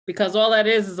because all that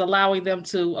is allowing them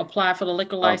to apply for the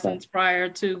liquor license prior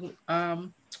to,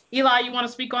 Eli, you want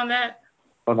to speak on that?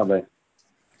 Hold on, babe.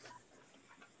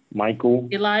 Michael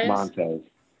Elias? Montez.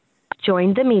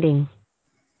 Join the meeting.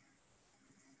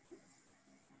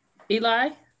 Eli?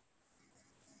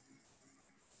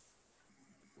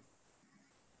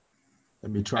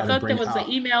 Let me try I to thought bring. there was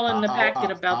an email in the packet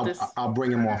about this. I'll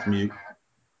bring him off mute.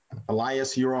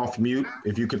 Elias, you're off mute.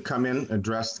 If you could come in,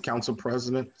 address the council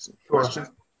president's question.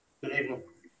 Good evening.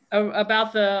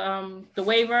 About the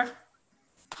waiver?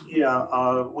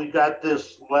 Yeah, we got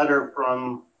this letter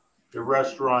from the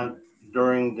restaurant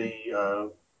during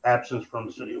the absence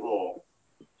from City Hall.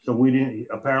 So we didn't,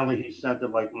 apparently he sent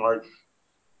it like March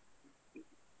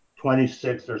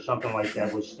 26th or something like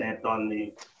that, was stamped on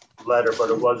the letter,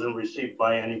 but it wasn't received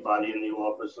by anybody in the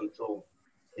office until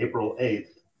April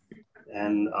 8th.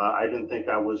 And I didn't think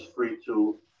I was free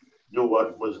to do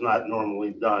what was not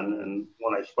normally done. And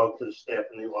when I spoke to the staff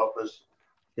in the office,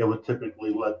 they would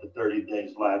typically let the 30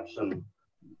 days lapse, and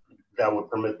that would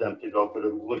permit them to go for the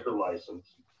liquor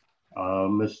license.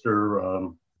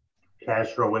 Mr.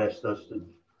 Castro asked us to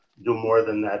do more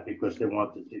than that because they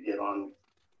wanted to get on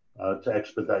to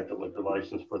expedite the liquor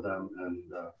license for them. And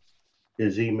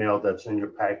his email that's in your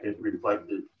packet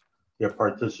reflected their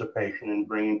participation in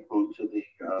bringing food to the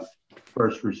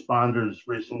first responders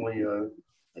recently,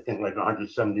 I think like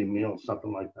 170 meals,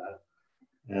 something like that.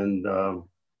 And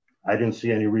I didn't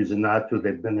see any reason not to.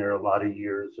 They've been there a lot of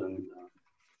years, and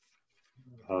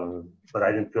but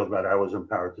I didn't feel that I was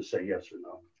empowered to say yes or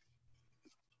no.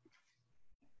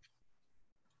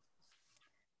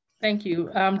 Thank you.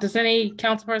 Does any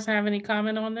council person have any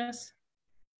comment on this?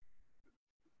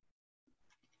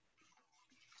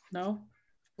 No?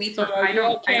 So I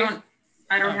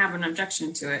don't have an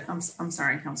objection to it. I'm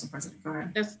sorry, Council President, go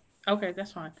ahead. Okay,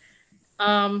 that's fine.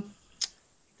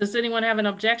 Does anyone have an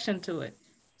objection to it?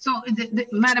 So,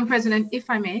 Madam President, if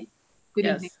I may, good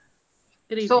evening.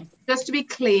 Good evening. So, just to be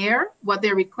clear, what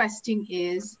they're requesting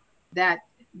is that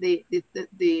the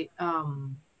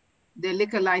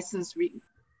liquor license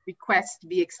request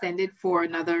be extended for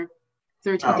another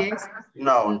 30 days?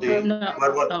 No,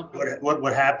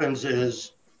 what happens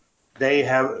is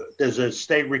there's a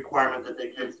state requirement that they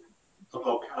give the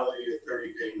locality a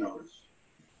 30-day notice.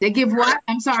 They give what?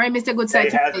 I'm sorry, Mr.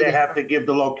 Goodside. They have to give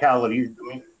the locality,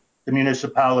 the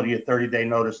municipality, a 30-day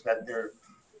notice that they're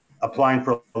applying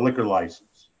for a liquor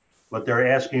license. What they're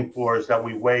asking for is that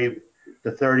we waive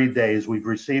the 30 days. We've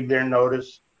received their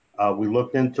notice. We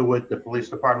looked into it. The police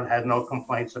department had no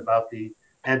complaints about the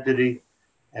entity,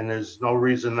 and there's no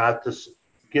reason not to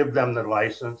give them the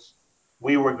license.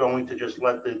 We were going to just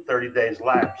let the 30 days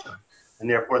lapse, and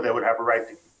therefore they would have a right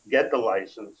to get the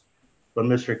license. But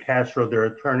Mr. Castro, their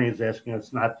attorney, is asking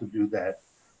us not to do that,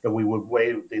 that we would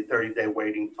waive the 30-day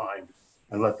waiting time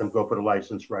and let them go for the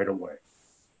license right away.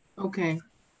 Okay.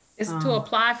 It's to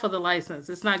apply for the license.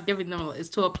 It's not giving them, it's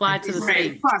to apply to the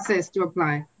state. Process to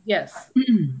apply. Yes.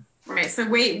 Right, so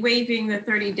waiving the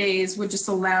 30 days would just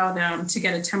allow them to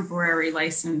get a temporary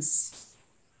license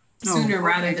sooner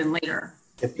rather than later.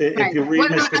 If you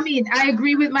read I mean, I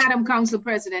agree with Madam Council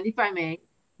President, if I may,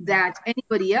 that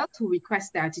anybody else who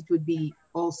requests that, it would be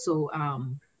also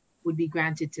would be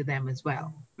granted to them as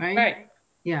well, right? Right.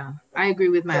 Yeah, I agree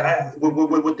with Madam.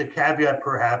 With the caveat,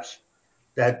 perhaps,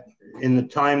 that in the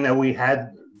time that we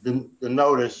had the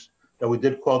notice, that we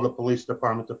did call the police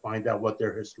department to find out what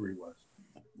their history was.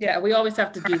 Yeah, we always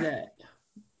have to do that.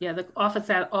 Yeah, the office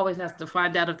always has to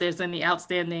find out if there's any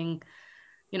outstanding,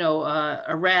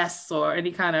 arrests or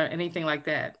anything like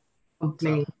that.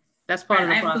 Okay. So that's part of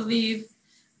the process.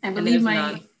 I believe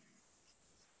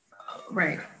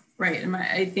right.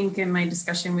 I think in my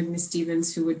discussion with Ms.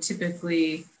 Stevens, who would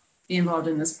typically be involved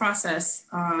in this process,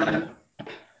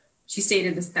 she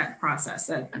stated that process,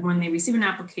 that when they receive an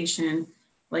application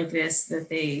like this, that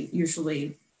they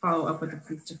usually follow up with the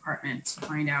police department to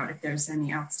find out if there's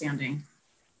any outstanding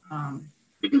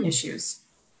issues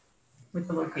with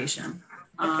the location.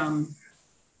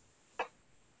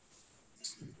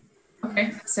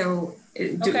 Okay, so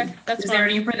is there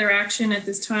any further action at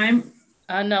this time?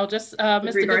 No, just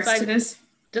Mr. Goodside,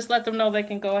 just let them know they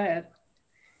can go ahead.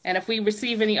 And if we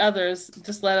receive any others,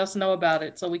 just let us know about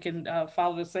it so we can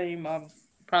follow the same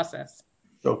process.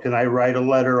 So can I write a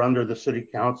letter under the city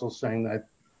council saying that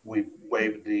we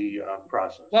waived the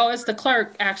process? Well, it's the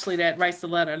clerk actually that writes the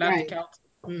letter, not the council.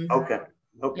 Mm-hmm. Okay.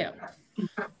 Yeah.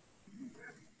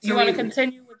 You want to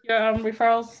continue with your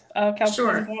referrals,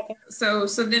 Councilor? Sure.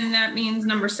 So then that means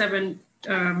number 7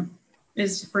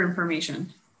 is for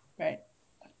information. Right.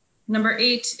 Number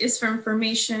 8 is for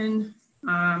information.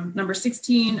 Number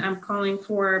 16, I'm calling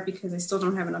for because I still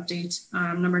don't have an update.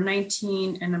 Number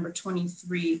 19 and number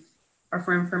 23 are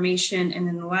for information. And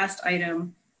then the last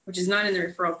item, which is not in the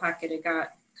referral packet, it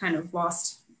got kind of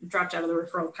lost, dropped out of the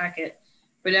referral packet.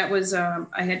 But that was, I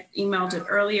had emailed it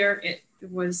earlier. It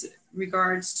was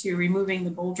regards to removing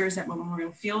the boulders at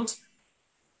Memorial Field.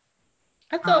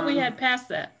 I thought we had passed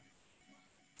that.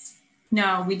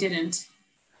 No, we didn't.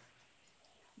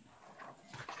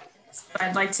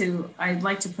 I'd like to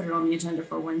put it on the agenda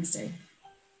for Wednesday.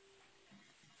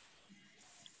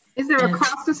 Is there a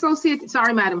cost associated?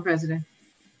 Sorry, Madam President.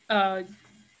 Go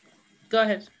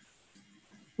ahead.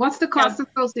 What's the cost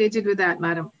associated with that,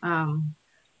 Madam?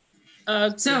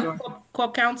 So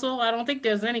Corp Counsel, I don't think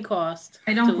there's any cost.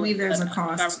 I don't believe there's a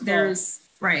cost. There's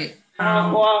right.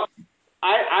 Well,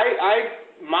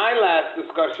 my last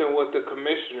discussion with the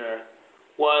commissioner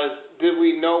was, did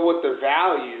we know what the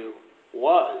value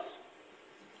was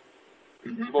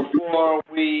before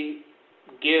we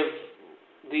give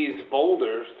these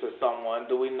boulders to someone?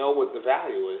 Do we know what the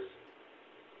value is?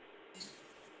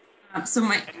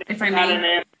 If I may, not an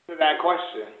answer to that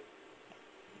question.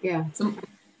 Yeah. So,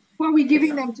 who are we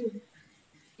giving them to?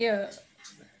 Yeah.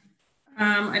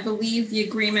 I believe the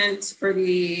agreement or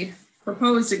the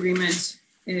proposed agreement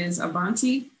is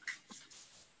Avanti.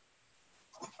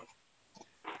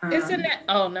 Isn't it?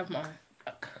 Oh, never mind.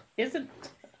 Isn't?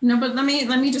 No, but let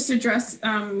me just address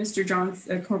Mr. John's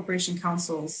Corporation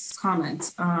Counsel's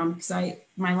comment, because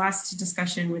my last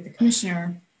discussion with the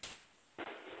commissioner,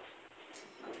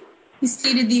 he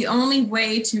stated the only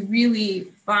way to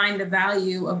really find the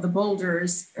value of the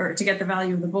boulders, or to get the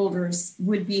value of the boulders,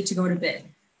 would be to go to bid,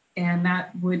 and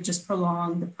that would just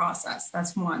prolong the process.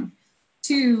 That's one.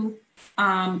 Two,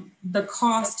 the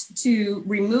cost to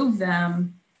remove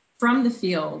them from the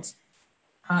field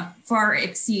far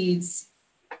exceeds,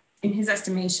 in his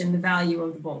estimation, the value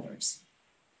of the boulders.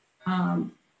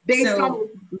 Based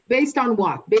on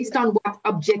what? Based on what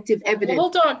objective evidence?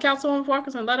 Well, hold on, Councilwoman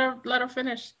Parkinson. Let her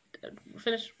finish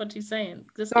what she's saying.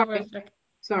 Just give her a second.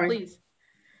 Sorry. Please.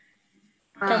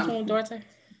 Councilwoman Duarte.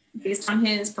 Based on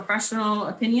his professional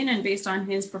opinion and based on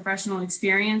his professional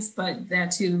experience, but that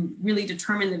to really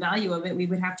determine the value of it, we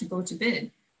would have to go to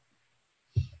bid.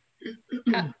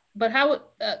 But how,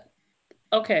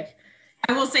 okay.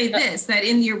 I will say this, that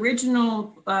in the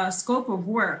original scope of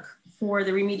work for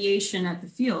the remediation at the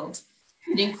field,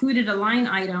 it included a line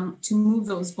item to move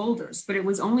those boulders, but it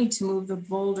was only to move the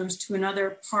boulders to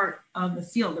another part of the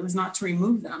field. It was not to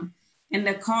remove them. And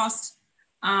the cost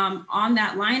on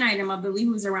that line item, I believe,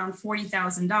 was around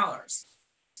 $40,000.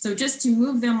 So just to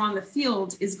move them on the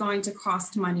field is going to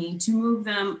cost money. To move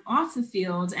them off the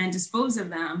field and dispose of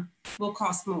them will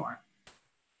cost more.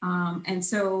 And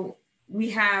so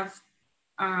we have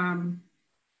a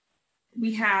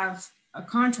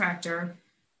contractor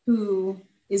who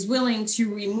is willing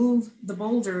to remove the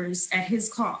boulders at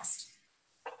his cost.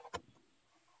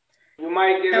 You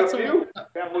might get a few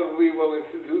that would be willing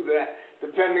to do that,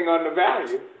 depending on the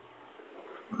value.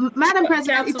 Madam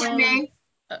President, if I may.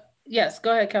 Yes,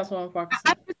 go ahead, Councilwoman Parkinson.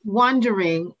 I'm just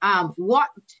wondering, what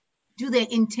do they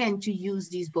intend to use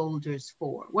these boulders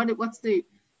for? What's the?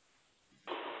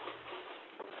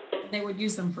 They would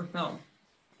use them for fill.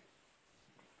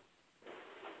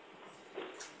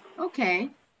 Okay.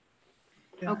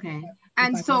 Okay.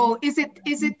 And so is it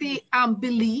the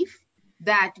belief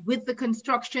that with the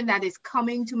construction that is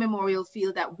coming to Memorial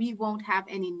Field that we won't have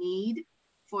any need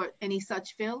for any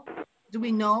such fill? Do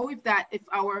we know if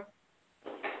our?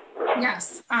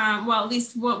 Yes. Well, at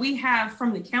least what we have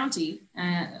from the county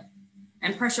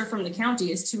and pressure from the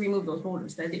county is to remove those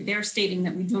boulders. They're stating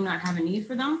that we do not have a need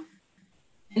for them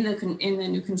in the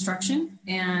new construction,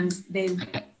 and they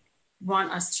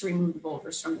want us to remove the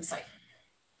boulders from the site.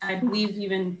 I believe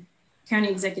even County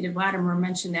Executive Latimer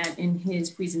mentioned that in his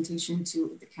presentation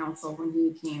to the council when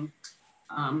he came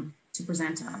to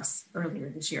present to us earlier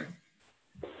this year.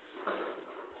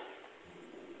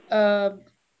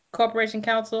 Corporation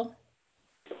Counsel.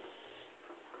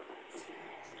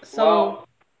 So, well,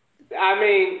 I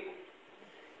mean,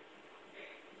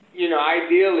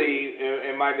 ideally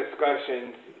in my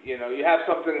discussions, you have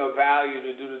something of value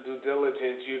to do the due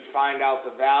diligence, you'd find out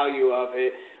the value of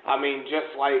it. I mean,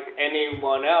 just like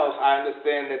anyone else, I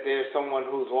understand that there's someone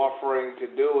who's offering to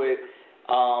do it.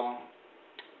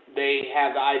 They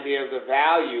have the idea of the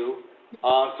value.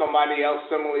 Somebody else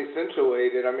similarly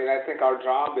situated. I mean, I think our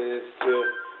job is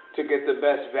to get the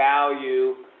best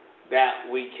value that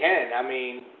we can. I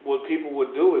mean, what people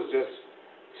would do is just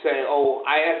say, oh,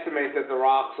 I estimate that the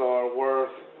rocks are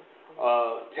worth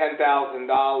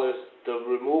 $10,000 the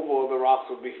removal of the rocks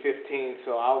would be 15,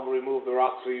 so I'll remove the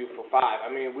rocks for you for 5.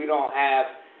 I mean, we don't have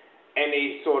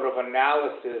any sort of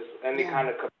analysis, any kind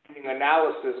of competing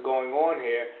analysis going on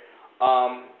here.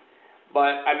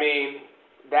 But I mean,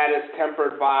 that is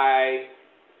tempered by,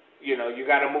 you know, you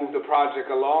got to move the project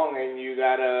along, and you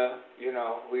got to, you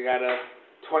know, we got a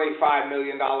 $25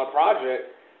 million project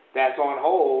that's on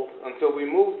hold until we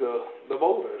move the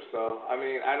boulders. So I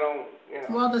mean, I don't, you know.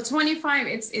 Well, the 25,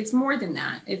 it's more than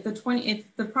that. If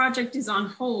the project is on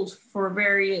hold for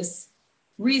various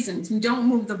reasons, we don't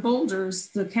move the boulders,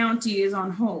 the county is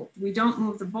on hold. We don't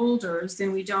move the boulders,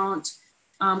 then we don't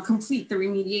complete the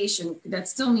remediation that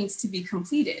still needs to be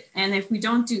completed. And if we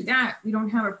don't do that, we don't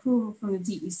have approval from the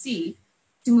DEC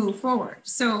to move forward.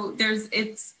 So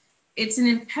it's an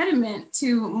impediment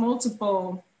to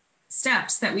multiple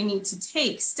steps that we need to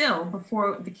take still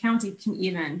before the county can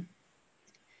even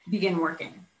begin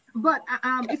working. But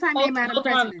if I may, Madam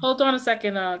President. Hold on a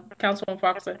second, Councilwoman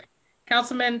Parkinson.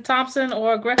 Councilman Thompson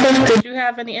or Griffin, did you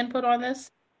have any input on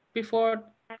this before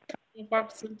Councilman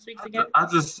Parkinson speaks again? I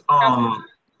just,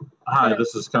 hi,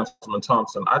 this is Councilman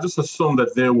Thompson. I just assumed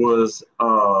that there was,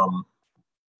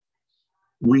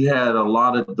 we had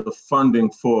allotted the funding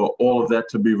for all of that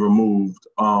to be removed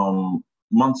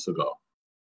months ago.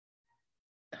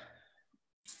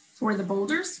 For the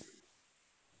boulders?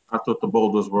 I thought the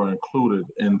boulders were included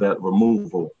in that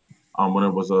removal when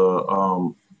it was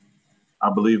I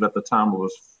believe at the time it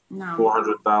was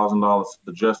 $400,000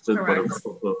 suggested, correct. But it was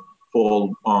supposed to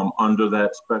fall under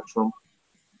that spectrum.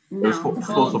 No, it was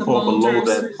supposed to fall below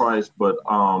that price, but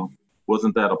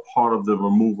wasn't that a part of the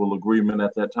removal agreement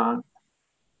at that time?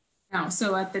 No,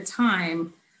 so at the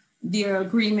time, the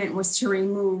agreement was to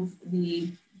remove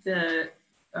the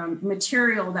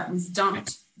material that was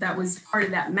dumped, that was part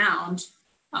of that mound,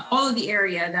 all of the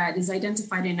area that is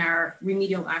identified in our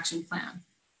remedial action plan.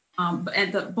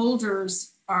 And the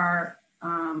boulders are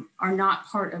not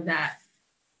part of that.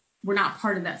 We're not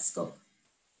part of that scope.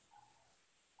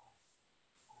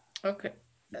 Okay.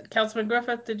 Councilman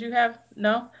Griffith, did you have,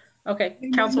 no? Okay,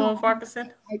 Councilwoman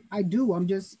Parkinson? I do, I'm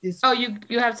just. Oh,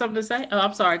 you have something to say? Oh,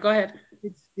 I'm sorry, go ahead.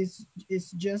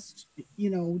 It's just,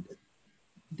 you know,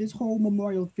 this whole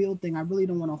Memorial Field thing, I really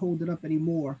don't want to hold it up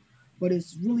anymore, but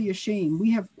it's really a shame.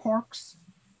 We have parks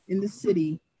in the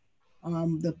city.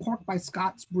 The park by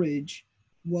Scotts Bridge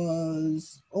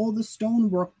was, all the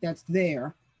stonework that's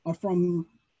there are from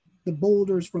the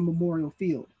boulders from Memorial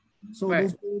Field. So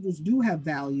those boulders do have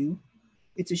value.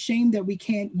 It's a shame that we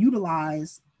can't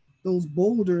utilize those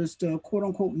boulders to quote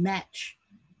unquote match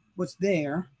what's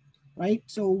there, right?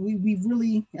 So we've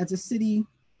really, as a city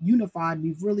unified,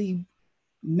 we've really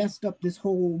messed up this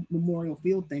whole Memorial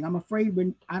Field thing. I'm afraid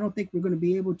I don't think we're going to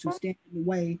be able to stand in the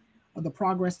way of the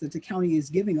progress that the county is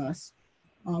giving us.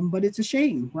 But it's a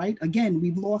shame, right? Again,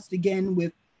 we've lost again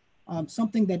with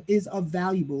something that is of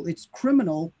valuable. It's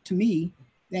criminal to me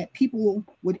that people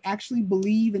would actually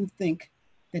believe and think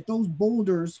that those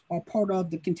boulders are part of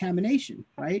the contamination,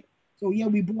 right? So yeah,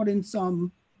 we brought in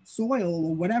some soil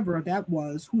or whatever that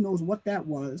was, who knows what that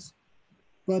was,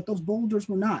 but those boulders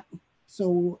were not.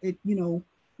 So it, you know,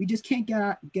 we just can't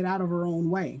get out of our own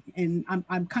way. And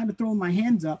I'm kind of throwing my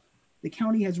hands up. The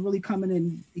county has really come in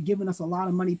and given us a lot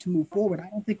of money to move forward. I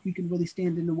don't think we can really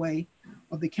stand in the way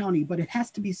of the county, but it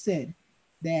has to be said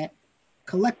that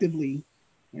collectively,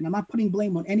 and I'm not putting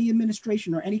blame on any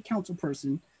administration or any council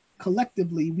person,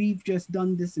 collectively, we've just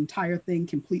done this entire thing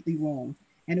completely wrong.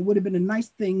 And it would have been a nice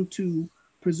thing to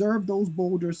preserve those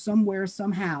boulders somewhere,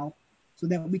 somehow, so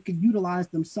that we could utilize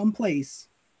them someplace.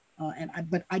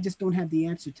 But I just don't have the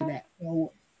answer to that.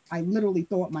 So I literally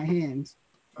throw up my hands.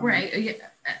 Right.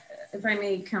 If I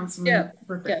may, Councilman.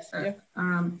 Yes.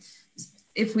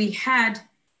 If we had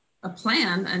a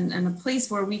plan and a place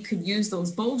where we could use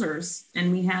those boulders,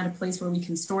 and we had a place where we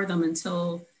can store them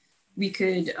until we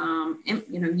could,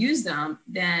 use them,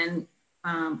 then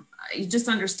you just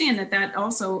understand that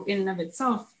also in and of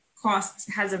itself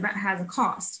has a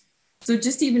cost. So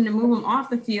just even to move them off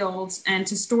the field and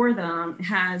to store them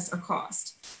has a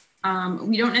cost.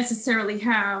 We don't necessarily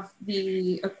have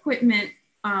the equipment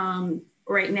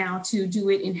right now to do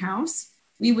it in-house.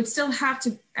 We would still have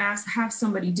to have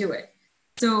somebody do it.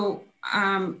 So,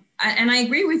 and I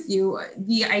agree with you.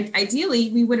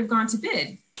 Ideally, we would have gone to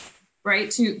bid, right?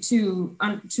 To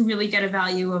really get a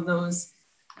value of those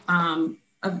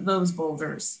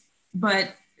boulders.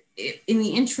 But in the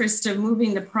interest of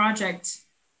moving the project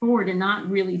forward and not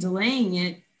really delaying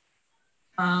it,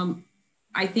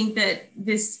 I think that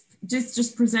this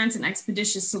just presents an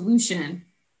expeditious solution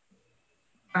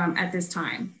at this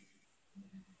time.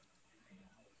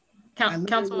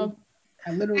 Council.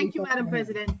 Thank you, Madam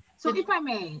President. So if I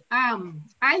may,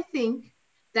 I think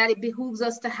that it behooves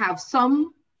us to have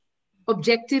some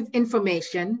objective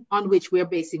information on which we're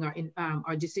basing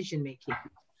our decision making.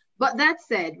 But that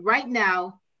said, right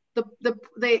now,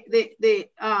 the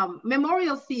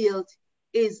memorial field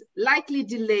is likely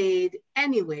delayed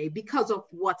anyway because of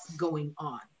what's going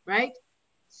on, right?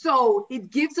 So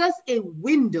it gives us a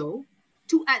window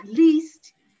to at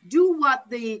least do what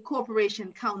the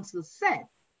Corporation Council said,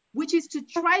 which is to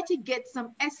try to get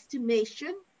some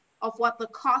estimation of what the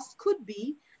cost could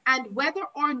be and whether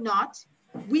or not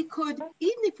we could,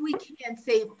 even if we can't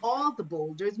save all the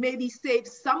boulders, maybe save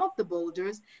some of the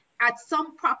boulders at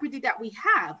some property that we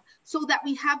have so that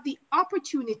we have the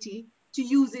opportunity to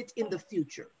use it in the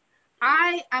future.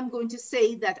 I am going to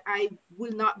say that I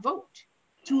will not vote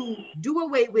to do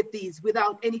away with these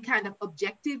without any kind of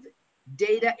objective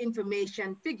data,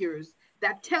 information, figures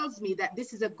that tells me that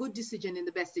this is a good decision in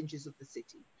the best interest of the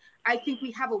city. I think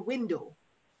we have a window.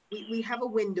 We have a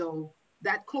window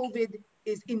that COVID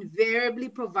is invariably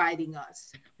providing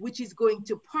us, which is going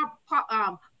to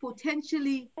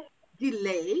potentially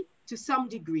delay to some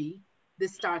degree the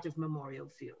start of Memorial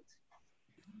Field.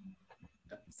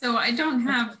 So I don't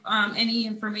have any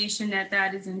information that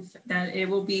that it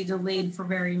will be delayed for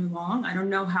very long. I don't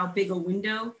know how big a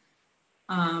window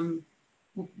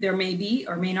there may be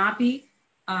or may not be.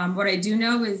 What I do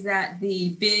know is that the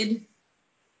bid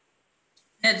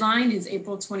deadline is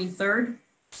April 23rd.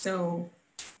 So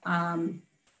well,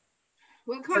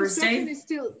 construction is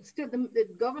still the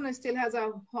governor still has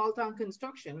a halt on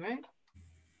construction, right?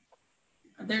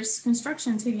 There's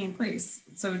construction taking place,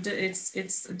 so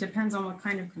it depends on what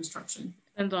kind of construction.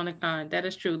 Depends on the kind. That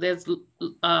is true. There's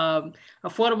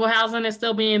affordable housing is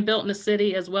still being built in the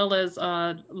city, as well as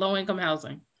low-income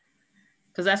housing,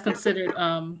 because that's considered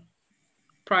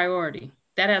priority.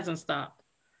 That hasn't stopped.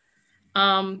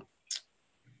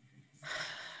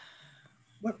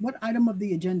 What item of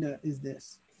the agenda is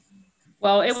this?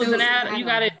 Well, it was an ad. You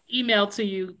got it emailed to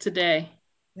you today.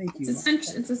 Thank you. It's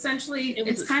essentially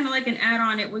it's kind of like an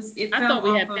add-on. I thought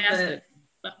we had passed it.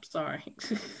 I'm sorry.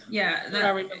 Yeah, I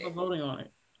remember voting on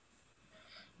it.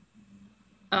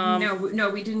 No,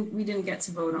 we didn't get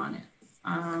to vote on it.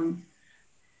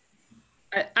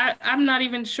 I'm not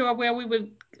even sure where we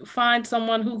would find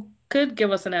someone who could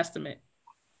give us an estimate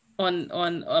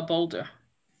on a boulder.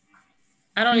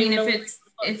 I don't even know.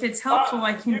 If it's helpful,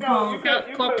 I can call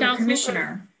the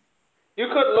commissioner. You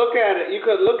could look at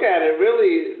it.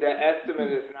 Really, the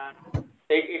estimate is not.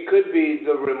 It could be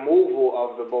the removal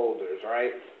of the boulders,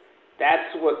 right?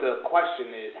 That's what the question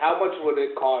is. How much would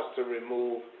it cost to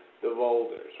remove the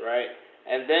boulders, right?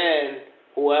 And then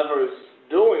whoever's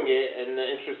doing it in the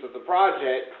interest of the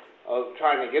project, of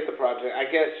trying to get the project, I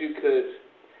guess you could,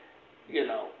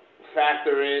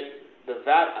 factor it.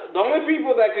 The only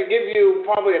people that could give you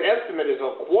probably an estimate is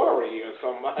a quarry or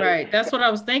somebody. Right, that's what I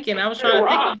was thinking. I was trying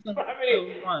to think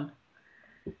of one.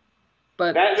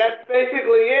 But that's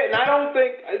basically it. And I don't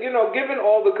think, given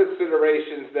all the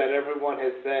considerations that everyone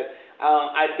has said,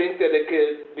 I think that it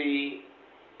could be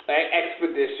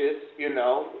expeditious.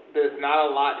 There's not a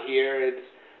lot here.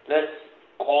 Let's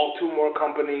call 2 more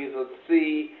companies. Let's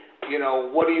see.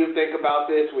 What do you think about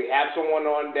this? We have someone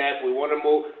on deck. We want to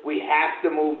move. We have to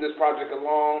move this project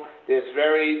along. There's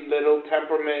very little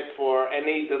temperament for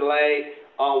any delay.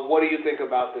 What do you think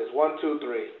about this? 1, 2,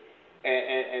 3,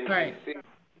 and right.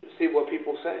 see what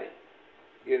people say.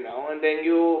 And then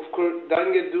you've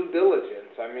done your due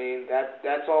diligence. I mean,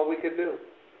 that's all we could do.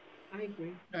 I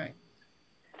agree. All right.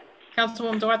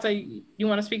 Councilwoman Duarte, you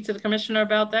want to speak to the commissioner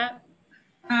about that?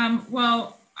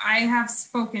 Well, I have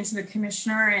spoken to the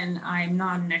commissioner, and I'm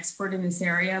not an expert in this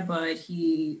area, but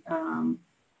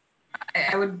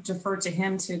I would defer to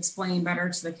him to explain better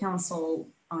to the council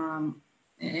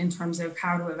in terms of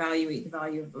how to evaluate the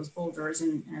value of those boulders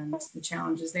and the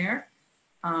challenges there.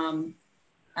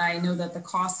 I know that the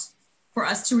cost for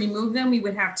us to remove them, it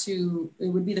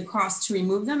would be the cost to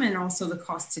remove them and also the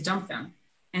cost to dump them.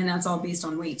 And that's all based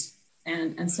on weight.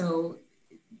 And so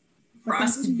for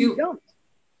us to do,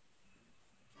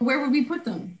 where would we put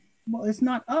them? Well, it's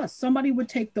not us. Somebody would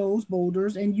take those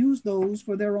boulders and use those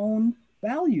for their own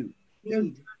value.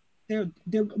 We're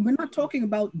not talking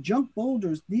about junk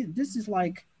boulders. This is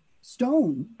like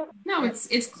stone. No,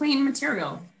 it's clean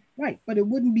material. Right, but it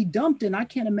wouldn't be dumped, and I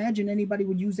can't imagine anybody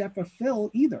would use that for fill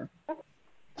either.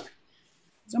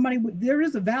 There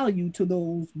is a value to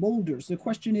those boulders. The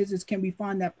question is can we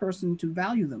find that person to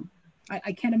value them?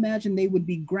 I can't imagine they would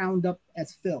be ground up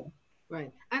as fill.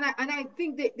 Right, and I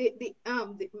think that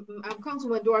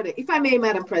Councilwoman Duarte, if I may,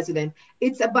 Madam President,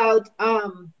 it's about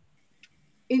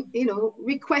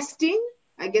requesting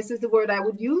I guess is the word I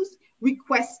would use,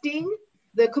 requesting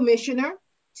the commissioner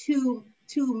to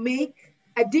make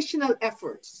additional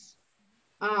efforts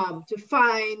to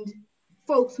find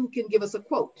folks who can give us a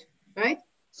quote, right?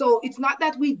 So it's not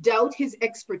that we doubt his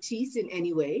expertise in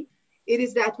any way. It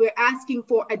is that we're asking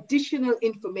for additional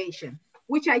information,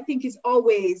 which I think is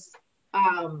always,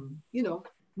 you know,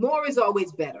 more is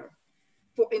always better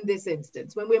for in this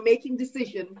instance when we're making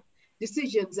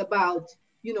decisions about,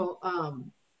 you know,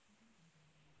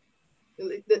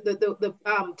 the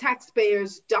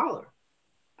taxpayers' dollar.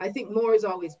 I think more is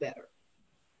always better.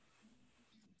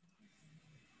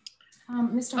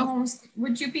 Mr. Holmes,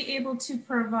 would you be able to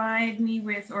provide me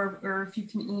with, or if you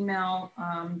can email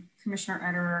Commissioner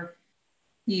Ederer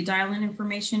the dial-in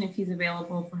information if he's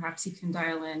available? Perhaps he can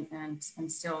dial in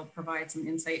and still provide some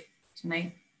insight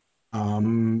tonight.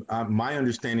 My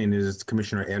understanding is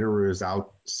Commissioner Ederer is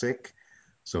out sick,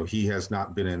 so he has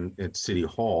not been at City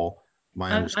Hall.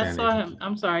 My understanding. I saw him.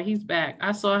 I'm sorry, he's back.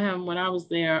 I saw him when I was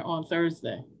there on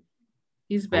Thursday.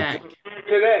 He's back. Okay.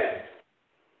 Today.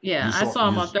 Yeah, I saw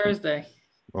him on Thursday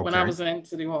when I was in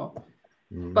City Hall.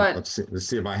 But let's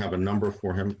see if I have a number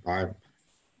for him. I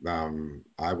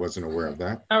wasn't aware of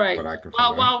that. All right. But I can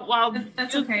well,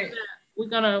 that's okay. We're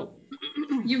gonna.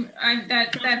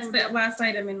 That's the last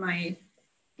item in my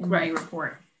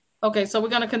report. Okay, so we're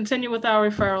gonna continue with our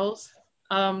referrals.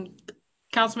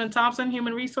 Councilman Thompson,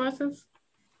 Human Resources.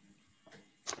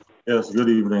 Yes. Good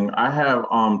evening. I have 2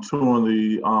 on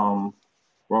the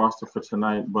roster for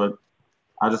tonight, but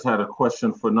I just had a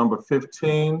question for number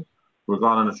 15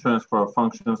 regarding the transfer of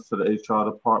functions to the HR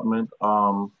department.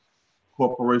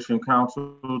 Corporation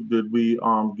Counsel, did we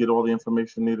get all the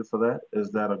information needed for that? Is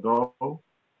that a go?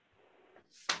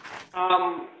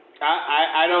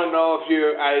 I don't know if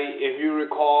you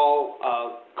recall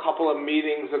a couple of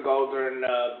meetings ago during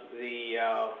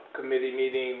the committee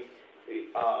meeting,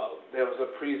 there was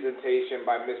a presentation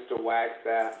by Mr.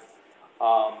 Wagstaff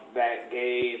that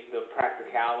gave the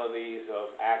practicalities of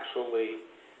actually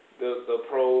the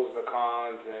pros, the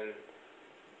cons, and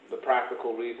the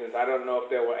practical reasons. I don't know if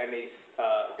there were any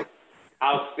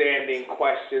outstanding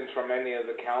questions from any of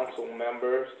the council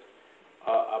members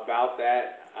about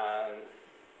that.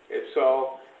 If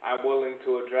so, I'm willing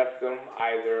to address them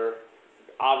either.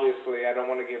 Obviously, I don't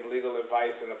want to give legal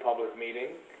advice in a public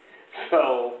meeting,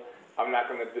 so I'm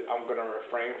going to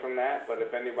refrain from that. But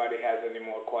if anybody has any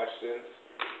more questions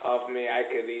of me, I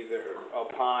could either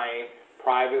opine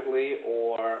privately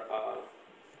or,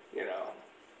 you know,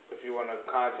 if you want to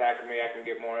contact me, I can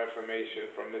get more information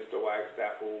from Mr.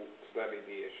 Wagstaff, who studied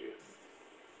the issue.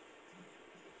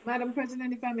 Madam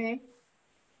President, if I may.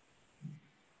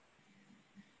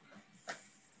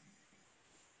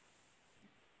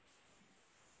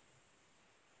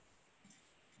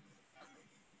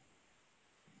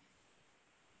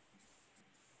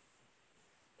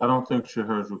 I don't think she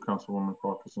heard you, Councilwoman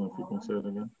Parkinson, if you can say it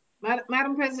again.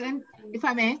 Madam President, if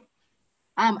I may.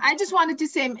 I just wanted to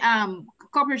say,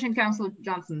 Corporation Counsel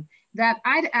Johnson, that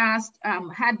I'd asked,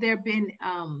 had there been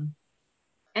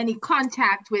any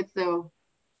contact with the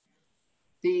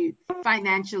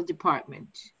financial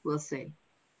department, we'll say.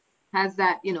 Has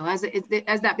that, you know, has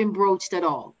that been broached at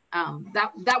all?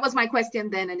 That was my question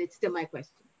then, and it's still my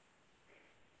question.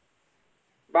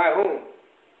 By whom?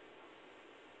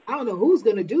 I don't know who's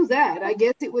going to do that. I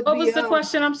guess it would be. What was the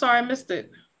question? I'm sorry, I missed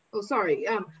it. Oh, sorry,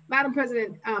 Madam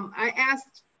President. I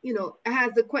asked, you know,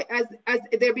 has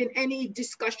there been any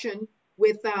discussion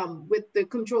with the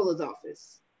Comptroller's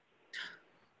office?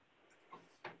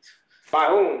 By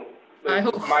whom?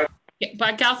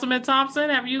 By Councilman Thompson.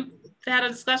 Have you had a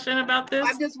discussion about this?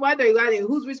 I'm just wondering,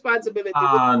 whose responsibility?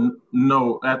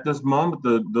 No, at this moment,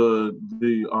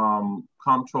 the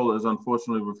Comptroller is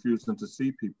unfortunately refusing to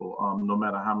see people. No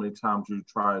matter how many times you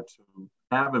try to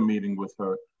have a meeting with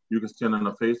her, you can stand in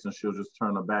her face and she'll just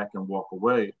turn her back and walk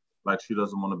away like she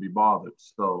doesn't want to be bothered.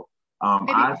 So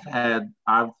I've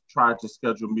tried to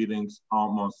schedule meetings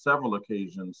on several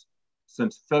occasions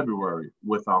since February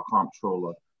with our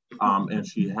Comptroller, and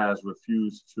she has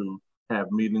refused to have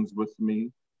meetings with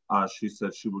me. She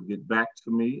said she would get back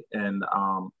to me, and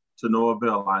to no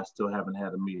avail, I still haven't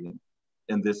had a meeting.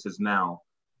 And this is now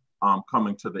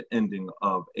coming to the ending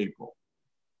of April.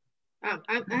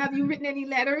 Have you written any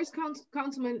letters,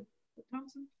 Councilman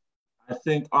Thompson? I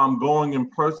think going in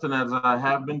person, as I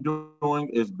have been doing,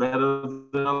 is better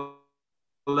than a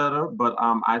letter, but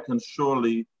I can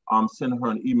surely send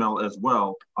her an email as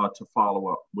well to follow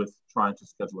up with trying to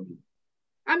schedule a meeting.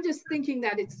 I'm just thinking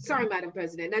that sorry, Madam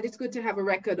President, that it's good to have a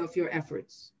record of your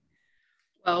efforts.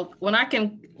 Well, when I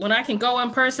can go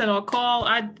in person or call,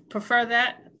 I prefer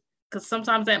that. because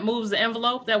sometimes that moves the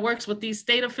envelope. That works with these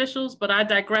state officials, but I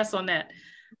digress on that.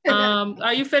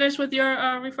 Are you finished with your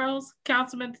referrals,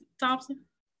 Councilman Thompson?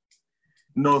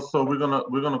 No, so we're gonna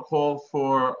call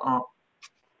for it.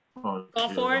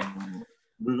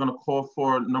 We're gonna call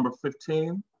for number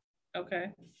 15.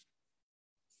 Okay.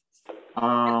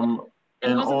 And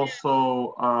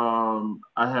also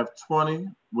I have 20,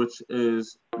 which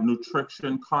is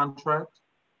nutrition contract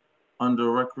under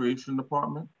Recreation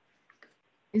Department.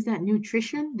 Is that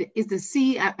nutrition? Is the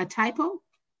C a typo?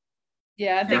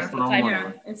 Yeah, I think that's what I'm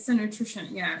wondering. Yeah, it's the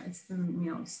nutrition. Yeah, it's the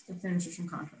meals. It's the nutrition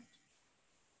contract.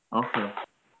 Okay.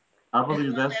 I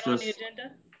believe that's that just. On the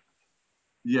agenda?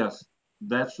 Yes,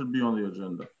 that should be on the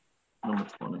agenda, number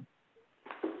 20.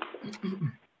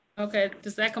 Okay,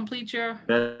 does that complete your?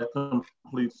 That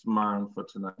completes mine for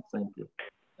tonight. Thank you.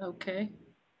 Okay.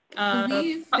 I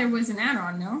believe there was an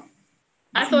add-on, no?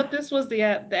 I thought this was the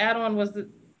add-on was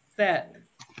that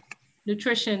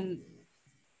nutrition.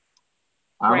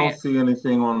 I don't see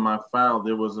anything on my file.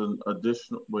 There was an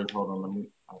additional, wait, hold on, let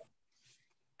me,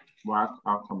 well,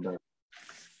 I'll come back.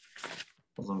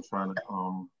 Because I'm trying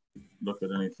to look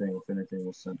at anything, if anything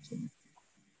was sent to me.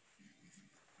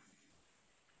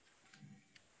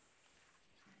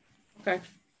 Okay.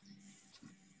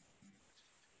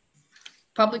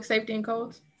 Public safety and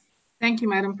codes. Thank you,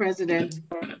 Madam President.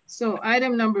 So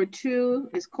item number 2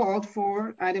 is called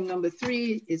for. Item number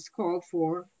 3 is called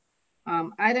for.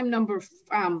 Item number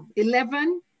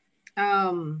 11,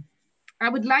 I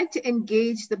would like to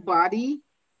engage the body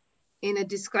in a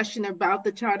discussion about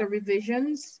the charter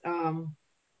revisions. If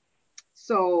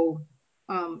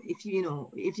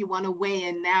you want to weigh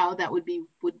in now, that would be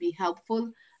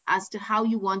helpful as to how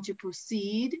you want to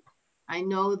proceed. I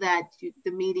know that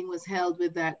the meeting was held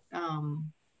with that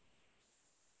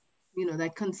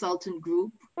that consultant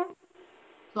group.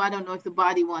 So I don't know if the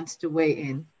body wants to weigh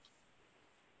in.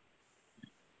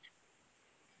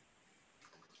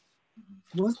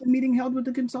 Was the meeting held with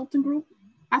the consulting group?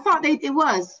 I thought it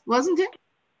was, wasn't it?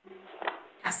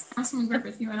 Yes, Councilman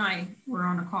Griffith, you and I were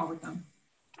on a call with them.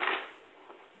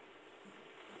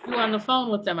 You were on the phone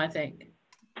with them, I think.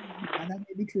 Yeah, that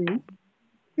may be true.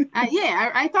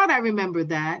 Yeah, I thought I remembered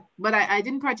that, but I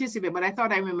didn't participate, but I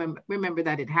thought I remember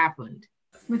that it happened.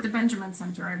 With the Benjamin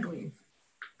Center, I believe.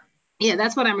 Yeah,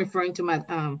 that's what I'm referring to, my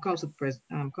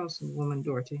Councilwoman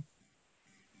Doherty.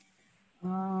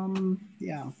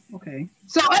 Yeah, okay.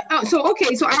 So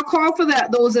I'll call for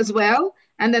those as well.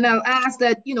 And then I'll ask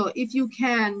that, if you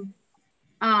can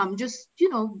just,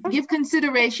 give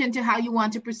consideration to how you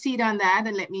want to proceed on that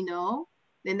and let me know,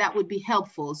 then that would be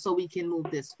helpful so we can move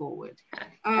this forward.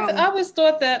 I always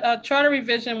thought that charter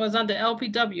revision was under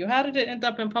LPW. How did it end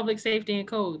up in public safety and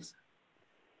codes?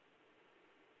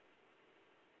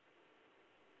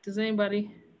 Does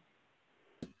anybody?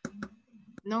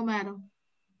 No, madam.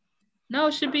 No,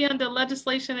 it should be under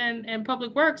legislation and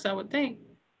public works, I would think.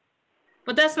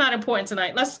 But that's not important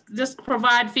tonight. Let's just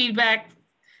provide feedback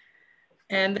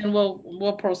and then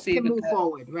we'll proceed. Move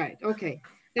forward, right, okay.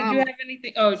 Did you have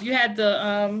anything? Oh, you had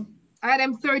the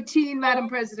item 13, Madam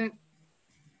President,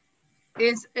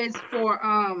 is for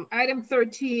item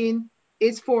 13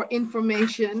 is for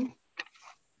information.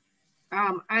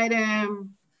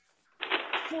 Item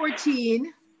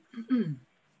 14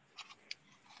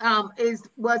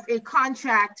 was a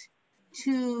contract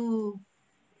to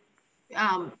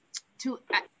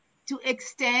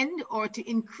extend or to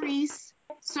increase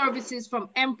services from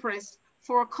Empress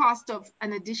for a cost of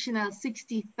an additional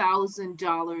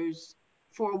 $60,000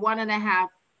 for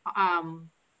 1.5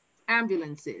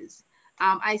 ambulances.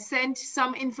 I sent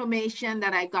some information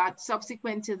that I got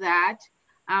subsequent to that.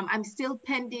 I'm still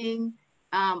pending,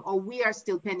 or we are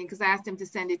still pending, because I asked them to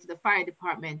send it to the fire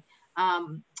department,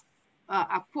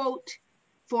 a quote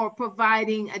for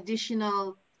providing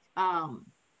additional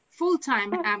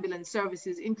full-time ambulance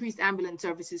services, increased ambulance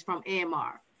services from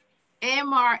AMR.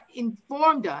 AMR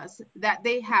informed us that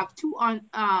they have 2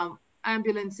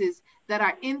 ambulances that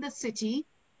are in the city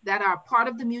that are part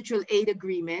of the mutual aid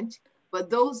agreement, but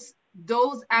those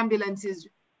ambulances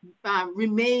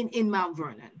remain in Mount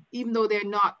Vernon, even though they're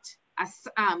not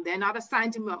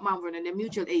assigned to Mount Vernon, they're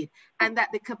mutual aid, and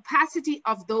that the capacity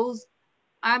of those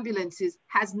ambulances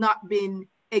has not been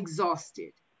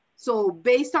exhausted. So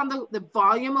based on the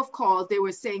volume of calls, they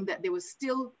were saying that there was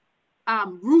still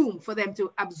room for them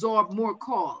to absorb more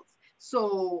calls.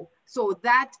 So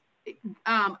that,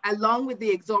 along with the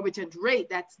exorbitant rate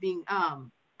that's being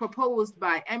proposed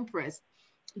by Empress,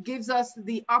 gives us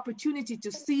the opportunity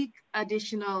to seek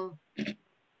additional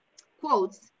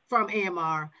quotes from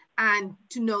AMR and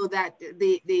to know that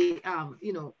they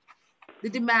the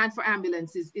demand for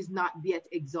ambulances is not yet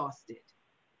exhausted.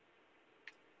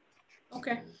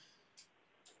 Okay.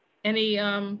 Any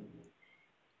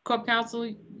Corp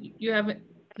Counsel, you haven't?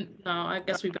 No, I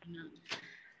guess we better not.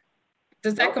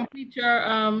 Does that complete your?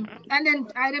 And then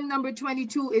item number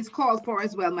 22 is called for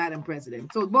as well, Madam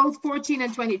President. So both 14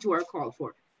 and 22 are called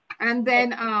for. And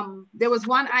then there was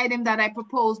one item that I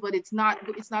proposed, but it's not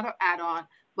an add-on.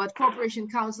 But Corporation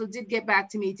Counsel did get back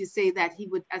to me to say that he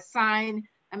would assign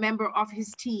a member of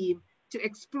his team to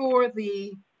explore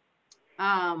the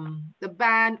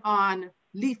ban on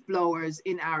leaf blowers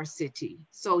in our city.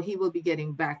 So he will be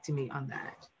getting back to me on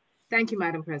that. Thank you,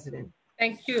 Madam President.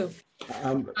 Thank you.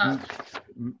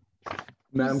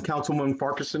 Madam Councilwoman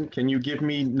Farquharson, can you give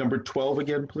me number 12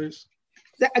 again, please?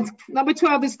 Number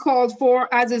 12 is called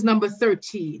for, as is number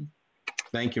 13.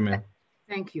 Thank you, ma'am.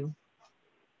 Thank you.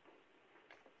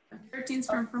 13 is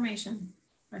for information,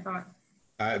 I thought.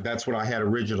 That's what I had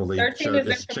originally. 13 is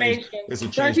information. Is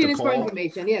it changed 13 to is call? for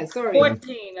information, yes, sorry.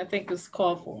 14, I think, is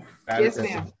called for. Yes,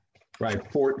 ma'am. Right,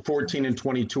 14 and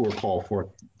 22 are called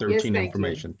for, 13 Yes,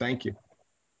 information. Thank you.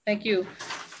 Thank you.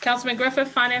 Councilman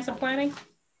Griffith, Finance and Planning.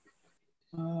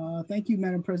 Thank you,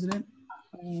 Madam President.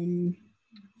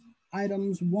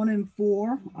 Items 1 and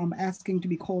 4, I'm asking to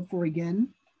be called for again.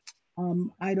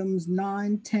 Items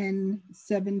 9, 10,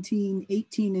 17,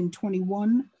 18, and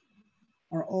 21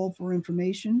 are all for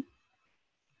information.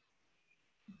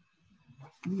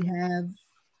 We have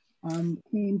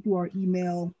came through our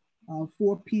email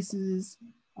 4 pieces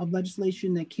of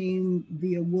legislation that came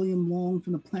via William Long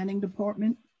from the Planning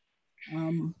Department.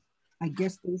 I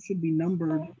guess those should be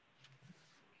numbered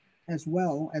as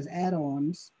well as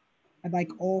add-ons. I'd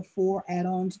like all 4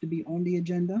 add-ons to be on the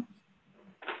agenda.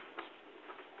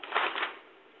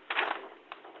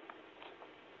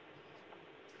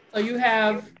 So you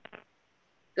have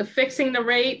the fixing the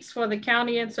rates for the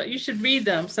county, and so you should read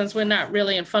them since we're not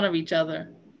really in front of each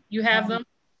other. You have them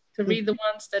to read the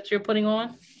ones that you're putting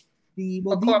on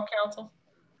for Corp Counsel?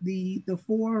 The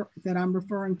 4 that I'm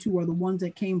referring to are the ones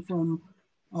that came from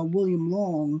William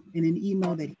Long in an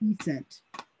email that he sent.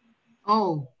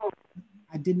 Oh.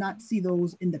 I did not see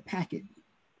those in the packet.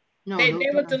 No, they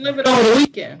were delivered over the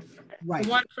weekend. Right. The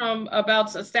one from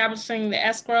about establishing the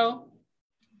escrow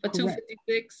for Correct.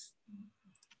 256.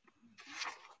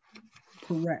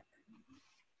 Correct.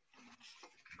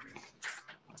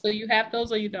 So you have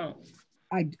those or you don't?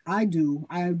 I do.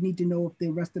 I need to know if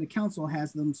the rest of the council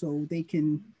has them so they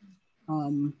can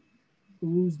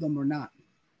peruse them or not.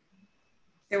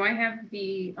 So I have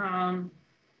the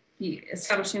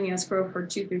establishing the escrow for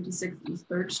 256 East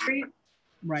 3rd Street.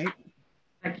 Right.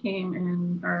 That came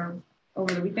in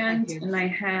over the weekend, and I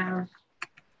have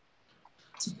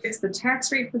to fix the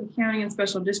tax rate for the county and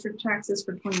special district taxes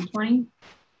for 2020.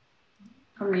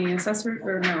 From the assessor,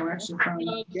 or no, actually from,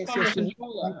 the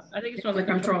controller. I think it's from the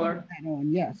controller.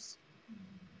 Yes.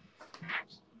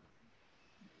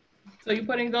 So you're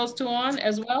putting those 2 on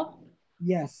as well?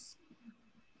 Yes.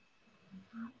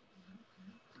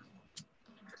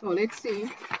 So let's see.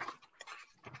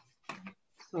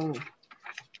 So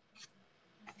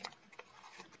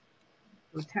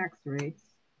tax rates.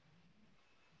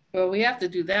 Well, we have to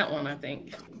do that one, I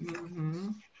think. Mm-hmm.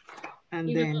 And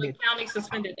even then for the county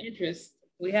suspended interest,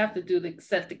 we have to do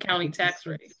set the county tax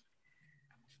rate.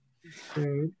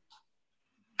 Third.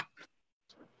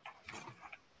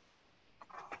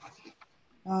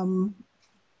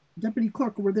 Deputy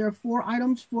Clerk, were there 4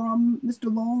 items from Mr.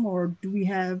 Long, or do we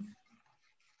have?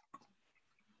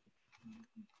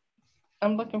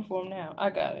 I'm looking for them now. I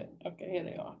got it. Okay, here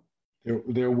they are.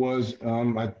 There was,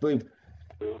 I believe,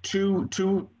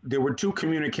 there were 2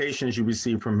 communications you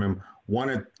received from him.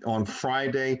 One on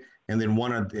Friday, and then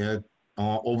one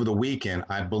over the weekend.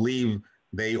 I believe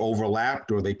they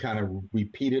overlapped or they kind of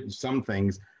repeated some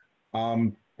things.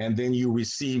 And then you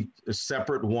received a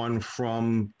separate one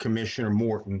from Commissioner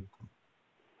Morton.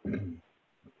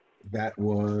 That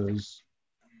was.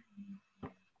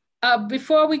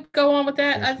 Before we go on with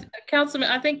that, I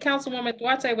think Councilwoman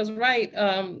Duarte was right.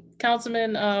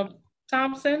 Councilman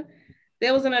Thompson,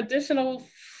 there was an additional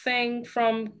thing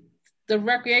from the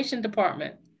Recreation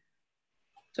Department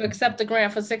to accept the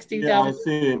grant for $60,000. Yeah, I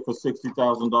see it for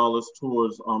 $60,000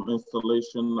 towards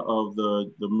installation of the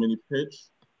mini pitch.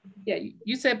 Yeah,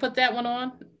 you said put that one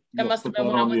on. That must have been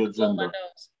that when I on the went to pull my agenda.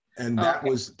 notes. And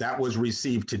that was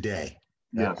received today.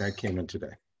 Yes. That came in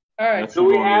today. All right. Do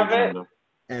we have it?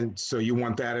 And so you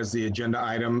want that as the agenda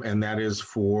item, and that is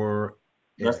for?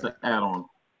 That's the add-on.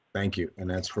 Thank you. And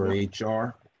that's for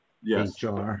HR? Yes.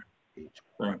 HR.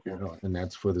 Thank you. And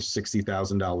that's for the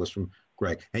 $60,000 from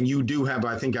Right. And you do have,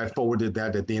 I think I forwarded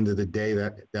that at the end of the day,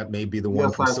 that may be the one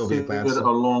Yes, from I Sylvia see it Gladstone.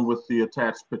 along with the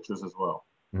attached pictures as well.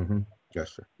 Mm-hmm.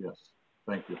 Yes, sir. Yes,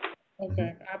 thank you.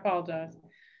 Okay, I apologize.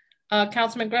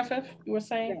 Councilman Griffith, you were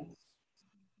saying?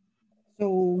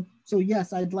 So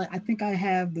yes, I think I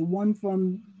have the one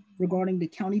from regarding the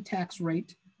county tax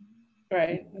rate.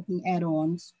 Right.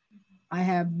 Add-ons. I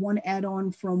have one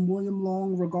add-on from William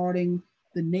Long regarding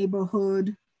the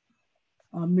neighborhood,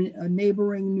 a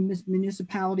neighboring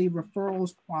municipality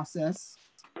referrals process.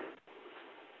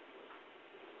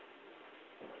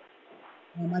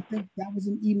 I think that was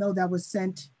an email that was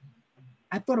sent.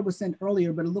 I thought it was sent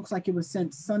earlier, but it looks like it was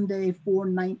sent Sunday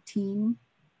 4/19.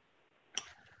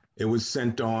 It was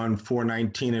sent on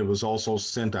 4/19. It was also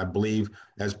sent, I believe,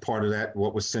 as part of that,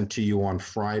 what was sent to you on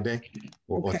Friday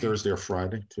or Thursday or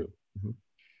Friday too. Mm-hmm.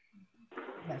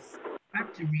 Yes. I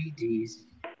have to read these.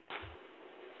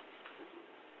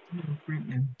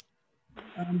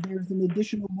 There's an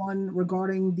additional one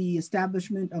regarding the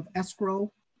establishment of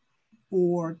escrow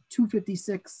for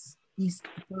 256 East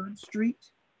 3rd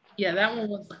Street. Yeah, that one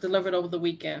was delivered over the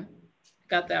weekend.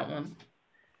 Got that one.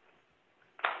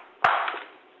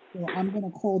 So I'm going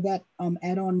to call that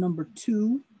add-on number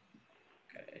 2.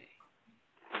 Okay.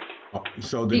 Oh,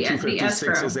 so the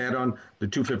 256 is add-on. The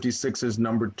 256 is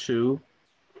number 2.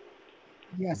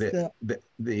 Yes. The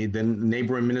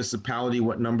neighboring municipality.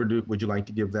 What number would you like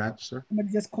to give that, sir? I'm going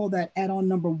to just call that add-on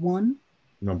number 1.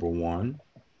 Number 1.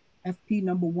 FP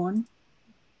number 1.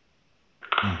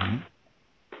 Mm-hmm.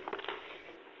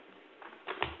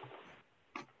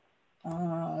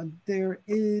 There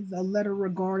is a letter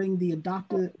regarding the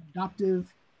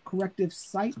adoptive corrective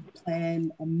site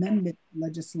plan amendment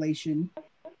legislation.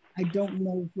 I don't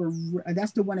know if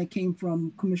that's the one that came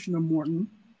from Commissioner Morton.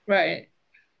 Right.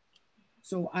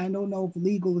 So I don't know if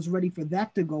legal is ready for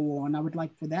that to go on. I would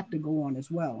like for that to go on as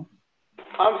well.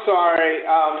 I'm sorry.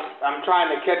 I'm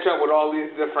trying to catch up with all these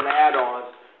different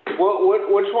add-ons.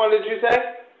 Which one did you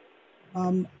say?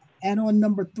 Add-on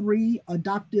number 3,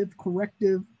 adoptive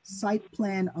corrective site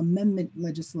plan amendment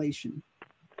legislation.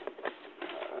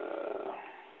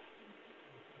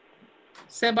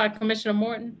 Sent by Commissioner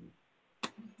Morton?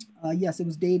 Yes, it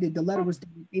was dated, the letter was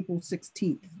dated April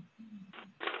 16th.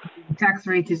 Tax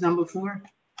rate is number 4.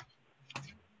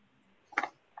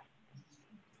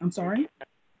 I'm sorry?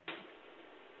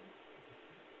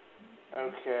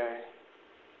 Okay.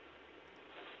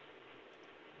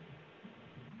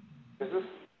 Is this?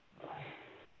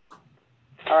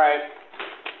 All right.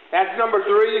 That's number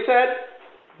 3, you said?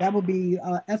 That will be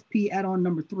FP add-on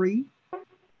number 3.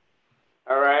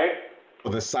 All right.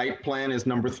 Well, the site plan is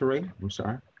number 3. I'm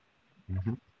sorry.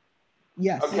 Mm-hmm.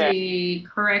 Yes. Okay. The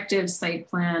corrective site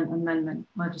plan amendment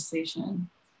legislation.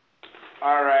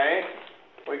 All right.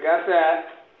 We got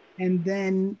that. And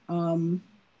then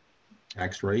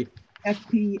Tax rate.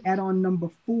 FP add-on number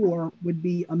 4 would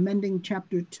be amending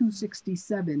chapter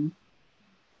 267,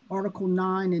 Article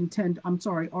 9 and 10, I'm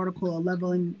sorry, Article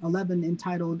 11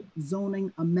 entitled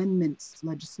Zoning Amendments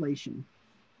Legislation.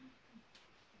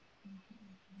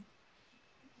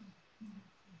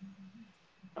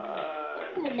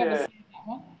 Okay.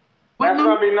 That's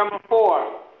going to be number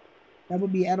 4. That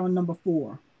would be add-on number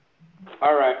 4.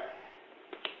 All right.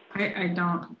 I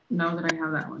don't know that I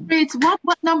have that one. Rates,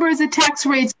 what number is the tax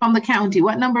rates from the county?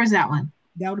 What number is that one?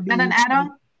 That would be an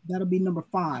add-on? That'll be number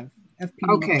 5. FP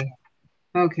Okay.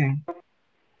 Okay.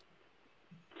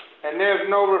 And there's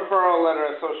no referral letter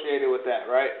associated with that,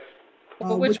 right?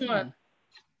 Which one?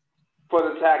 For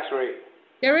the tax rate.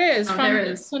 There is, from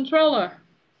the controller.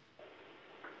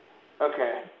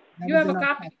 Okay. You have a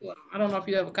copy? I don't know if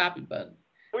you have a copy, but.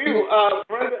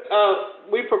 Brenda,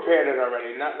 we prepared it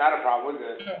already. Not a problem. We're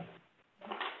good. Yeah.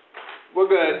 We're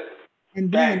good.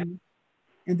 And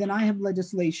then I have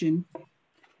legislation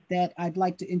that I'd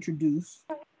like to introduce.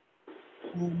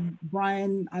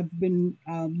 Brian, I've been,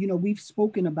 we've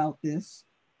spoken about this.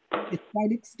 It's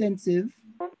quite extensive.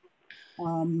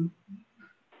 I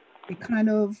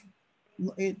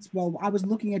was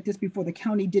looking at this before the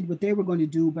county did what they were going to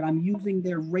do, but I'm using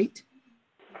their rate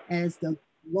as the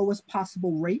lowest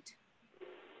possible rate.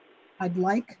 I'd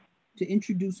like to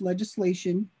introduce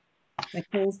legislation that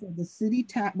calls for the city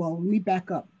tax. Well, let me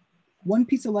back up. One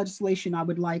piece of legislation I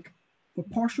would like for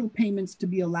partial payments to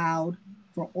be allowed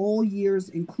for all years,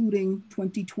 including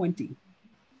 2020.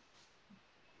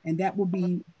 And that will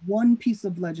be one piece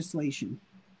of legislation,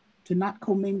 to not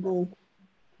commingle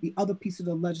the other pieces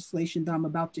of legislation that I'm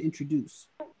about to introduce.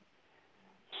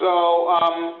 So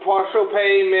partial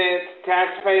payments,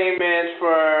 tax payments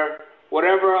for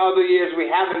whatever other years we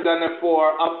haven't done it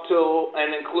for up till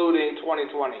and including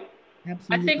 2020.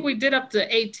 Absolutely. I think we did up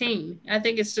to 18. I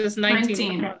think it's just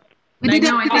 19. We did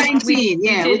up to I think 19.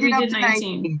 Yeah, we did up did to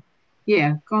 19. 19.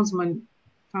 Yeah, Councilman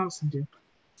Thompson did.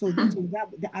 So that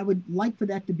I would like for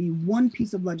that to be one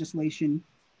piece of legislation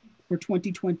for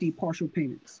 2020 partial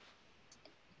payments.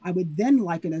 I would then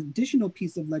like an additional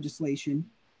piece of legislation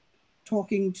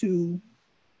talking to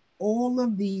all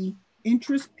of the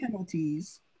interest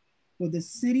penalties for the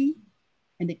city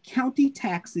and the county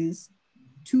taxes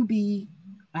to be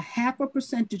 0.5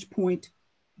 percentage point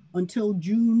until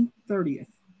June 30th.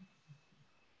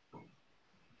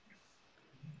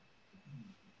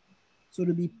 So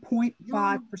to be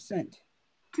 0.5%.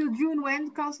 Till June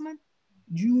when, Councilman?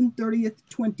 June 30th,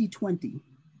 2020.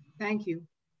 Thank you.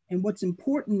 And what's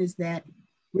important is that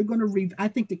we're going to I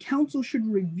think the council should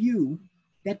review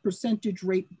that percentage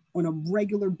rate on a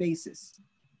regular basis.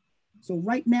 So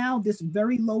right now, this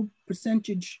very low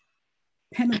percentage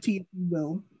penalty, if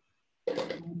you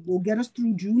will get us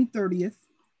through June 30th.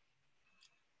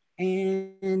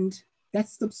 And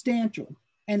that's substantial.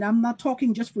 And I'm not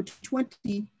talking just for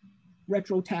 20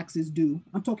 retro taxes due.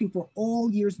 I'm talking for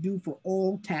all years due for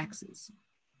all taxes.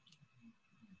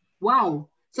 Wow.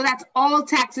 So that's all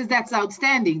taxes that's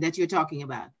outstanding that you're talking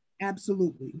about?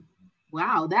 Absolutely.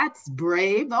 Wow, that's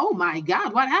brave. Oh my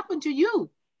God, what happened to you?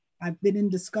 I've been in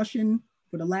discussion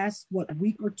for the last,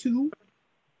 week or two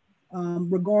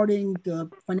regarding the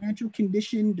financial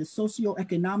condition, the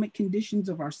socioeconomic conditions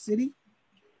of our city.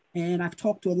 And I've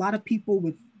talked to a lot of people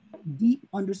with deep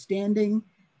understanding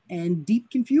and deep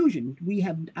confusion.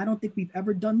 I don't think we've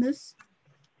ever done this.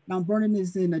 Mount Vernon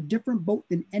is in a different boat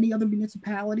than any other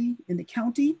municipality in the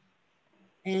county.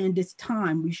 And it's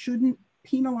time. We shouldn't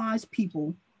penalize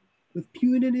people with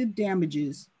punitive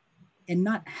damages and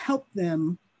not help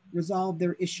them resolve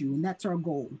their issue. And that's our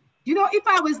goal. You know, if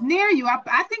I was near you,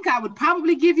 I think I would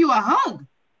probably give you a hug.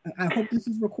 I hope this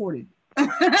is recorded.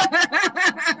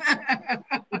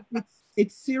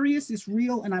 It's serious, it's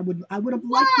real, and I would have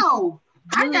liked to.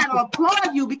 I gotta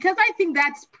applaud you because I think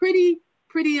that's pretty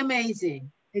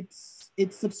amazing. It's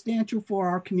substantial for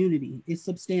our community. It's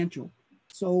substantial.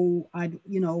 So at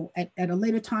a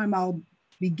later time, I'll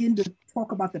begin to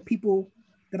talk about the people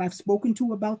that I've spoken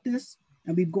to about this,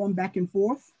 and we've gone back and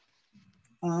forth.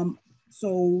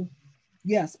 So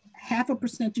yes, 0.5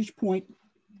 percentage point.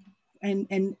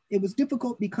 And it was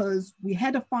difficult because we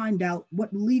had to find out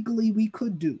what legally we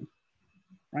could do,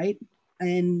 right?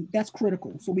 And that's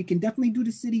critical. So we can definitely do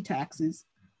the city taxes.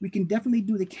 We can definitely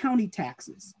do the county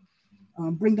taxes,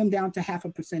 bring them down to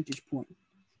 0.5 percentage point.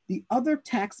 The other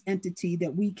tax entity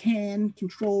that we can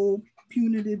control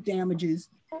punitive damages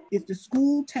is the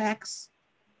school tax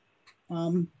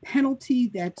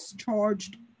penalty that's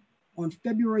charged on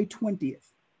February 20th.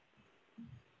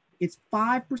 It's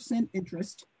 5%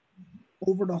 interest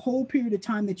over the whole period of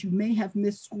time that you may have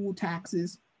missed school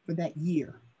taxes for that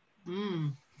year.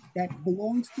 That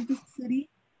belongs to the city.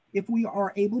 If we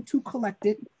are able to collect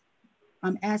it,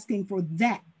 I'm asking for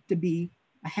that to be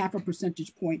 0.5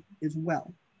 percentage point as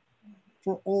well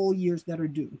for all years that are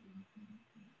due.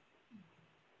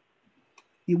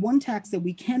 The one tax that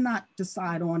we cannot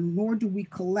decide on, nor do we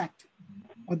collect,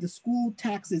 are the school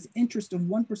taxes interest of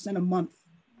 1% a month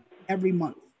every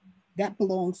month. That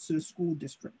belongs to the school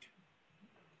district.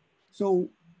 So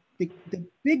the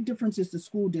big difference is the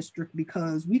school district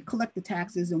because we collect the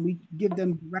taxes and we give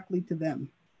them directly to them.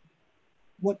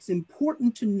 What's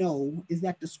important to know is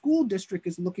that the school district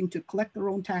is looking to collect their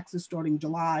own taxes starting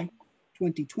July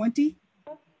 2020,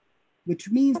 which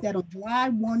means that on July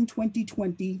 1,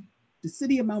 2020, the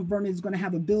city of Mount Vernon is going to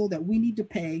have a bill that we need to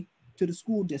pay to the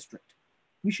school district.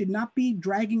 We should not be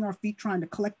dragging our feet trying to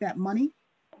collect that money.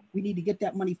 We need to get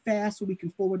that money fast so we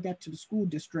can forward that to the school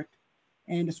district,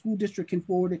 and the school district can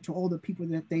forward it to all the people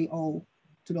that they owe,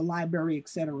 to the library, et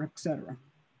cetera, et cetera.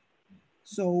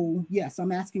 So yes,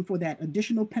 I'm asking for that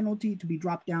additional penalty to be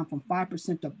dropped down from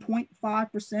 5% to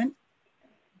 0.5%,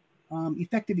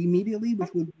 effective immediately, which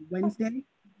will be Wednesday.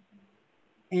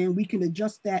 And we can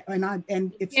adjust that.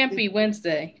 And it can't be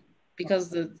Wednesday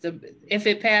because if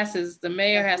it passes, the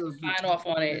mayor has to sign off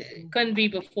on it. It couldn't be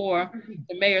before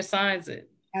the mayor signs it.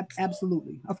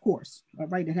 Absolutely, of course,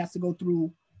 right? It has to go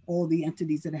through all the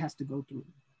entities that it has to go through.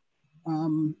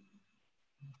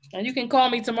 And you can call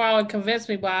me tomorrow and convince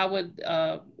me why I would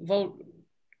vote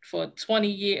for 20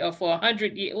 years or for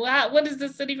 100 years. What is the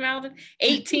city founded?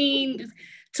 18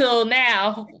 till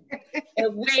now,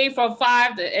 and way from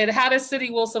 5 and how the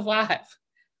city will survive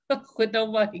with no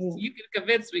money. You can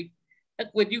convince me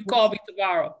when you call me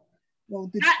tomorrow. Well,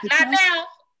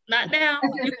 not now.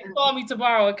 You can call me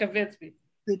tomorrow and convince me.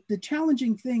 The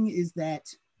challenging thing is that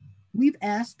we've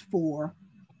asked for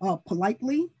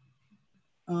politely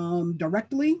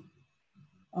directly,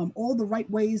 all the right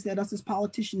ways that us as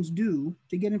politicians do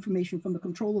to get information from the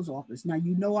controller's office. Now,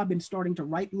 you know, I've been starting to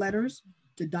write letters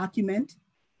to document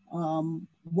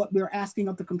what we're asking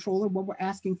of the controller. What we're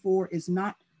asking for is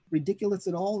not ridiculous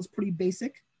at all. It's pretty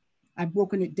basic. I've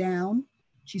broken it down.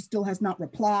 She still has not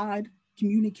replied,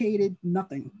 communicated,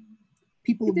 nothing.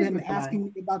 People have been asking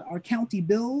me about our county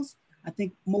bills. I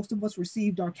think most of us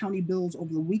received our county bills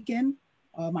over the weekend.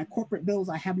 My corporate bills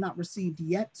I have not received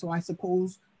yet, so I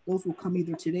suppose those will come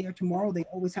either today or tomorrow. They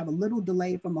always have a little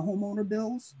delay from the homeowner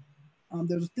bills.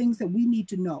 There's things that we need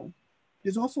to know.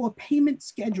 There's also a payment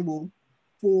schedule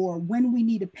for when we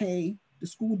need to pay the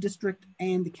school district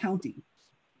and the county.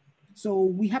 So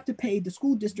we have to pay the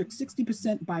school district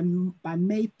 60% by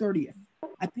May 30th.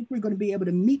 I think we're going to be able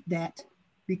to meet that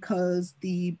because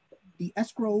the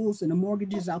escrows and the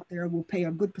mortgages out there will pay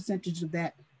a good percentage of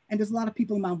that. And there's a lot of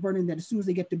people in Mount Vernon that as soon as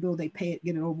they get the bill, they pay it,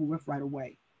 get it over with right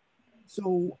away.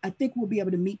 So I think we'll be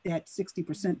able to meet that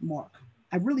 60% mark.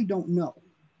 I really don't know,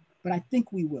 but I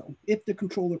think we will if the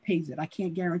controller pays it. I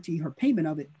can't guarantee her payment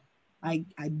of it. I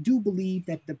do believe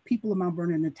that the people of Mount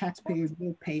Vernon and the taxpayers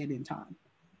will pay it in time.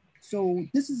 So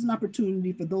this is an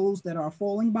opportunity for those that are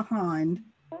falling behind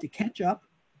to catch up,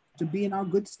 to be in our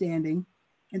good standing.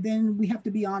 And then we have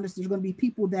to be honest, there's going to be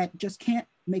people that just can't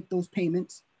make those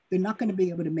payments. They're not going to be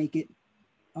able to make it.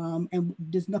 And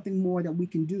there's nothing more that we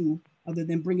can do other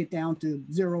than bring it down to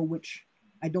zero, which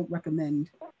I don't recommend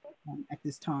at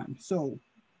this time. So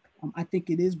I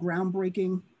think it is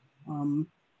groundbreaking.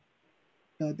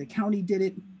 The county did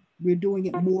it. We're doing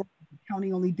it more. The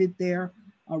county only did their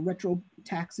retro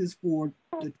taxes for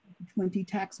the 2020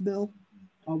 tax bill.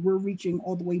 We're reaching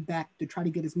all the way back to try to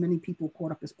get as many people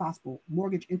caught up as possible.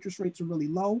 Mortgage interest rates are really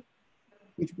low,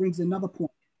 which brings another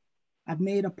point. I've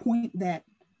made a point that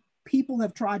people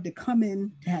have tried to come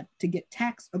in to get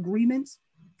tax agreements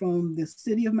from the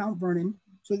city of Mount Vernon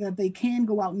so that they can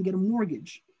go out and get a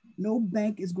mortgage. No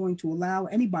bank is going to allow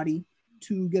anybody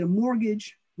to get a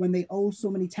mortgage when they owe so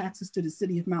many taxes to the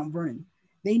city of Mount Vernon.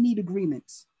 They need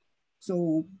agreements.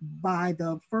 So by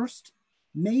the first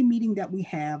May meeting that we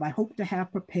have, I hope to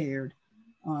have prepared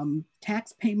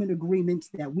tax payment agreements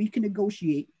that we can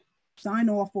negotiate, sign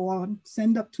off on,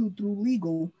 send up to through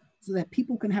legal, so that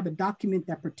people can have a document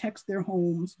that protects their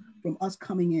homes from us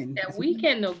coming in. That we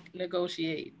can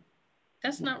negotiate.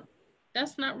 That's not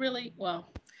really,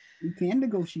 well. We can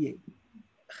negotiate.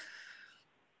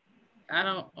 I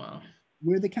don't, well.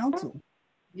 We're the council.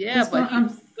 Yeah,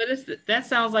 that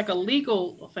sounds like a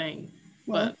legal thing.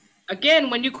 Well, but again,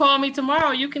 when you call me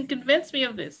tomorrow, you can convince me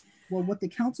of this. Well, what the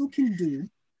council can do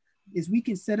is we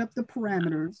can set up the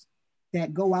parameters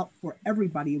that go out for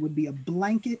everybody. It would be a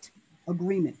blanket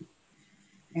agreement,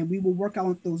 and we will work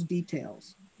out those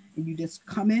details. And you just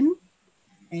come in,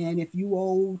 and if you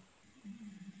owe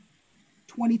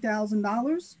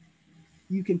 $20,000,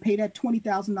 you can pay that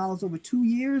 $20,000 over 2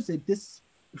 years at this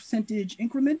percentage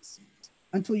increments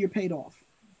until you're paid off.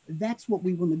 That's what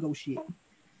we will negotiate.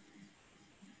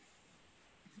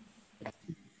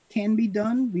 Can be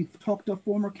done. We've talked to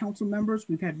former council members.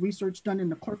 We've had research done in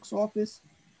the clerk's office.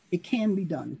 It can be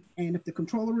done. And if the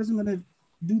controller isn't going to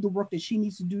do the work that she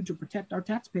needs to do to protect our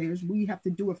taxpayers, we have to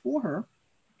do it for her.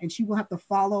 And she will have to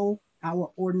follow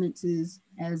our ordinances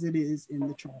as it is in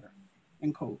the charter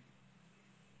and code.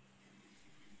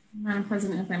 Madam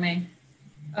President, if I may.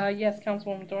 Yes,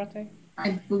 Councilwoman Duarte.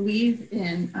 I believe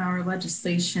in our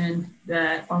legislation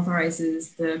that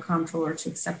authorizes the comptroller to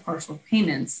accept partial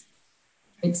payments.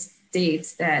 It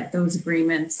states that those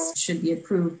agreements should be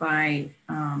approved by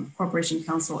Corporation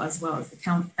Council as well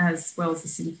as the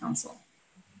City Council.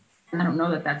 And I don't know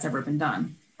that that's ever been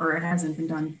done, or it hasn't been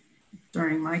done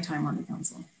during my time on the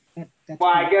council. Well,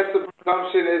 I guess the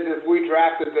presumption is if we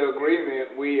drafted the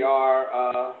agreement, we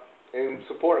are in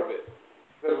support of it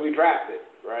because we drafted,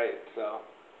 right? So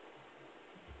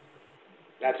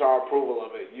that's our approval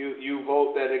of it. You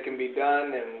vote that it can be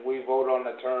done, and we vote on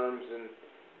the terms and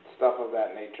stuff of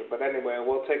that nature. But anyway,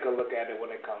 we'll take a look at it when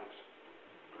it comes.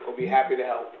 We'll be happy to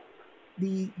help.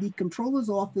 The controller's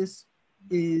office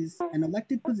is an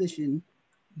elected position,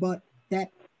 but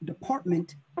that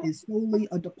department is solely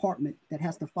a department that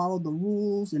has to follow the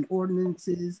rules and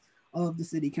ordinances of the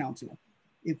city council.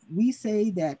 If we say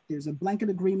that there's a blanket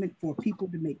agreement for people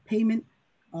to make payment,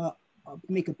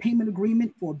 make a payment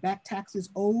agreement for back taxes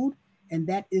owed, and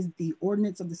that is the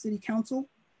ordinance of the city council,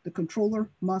 the controller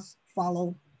must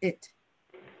follow it.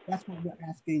 That's what we're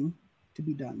asking to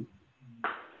be done.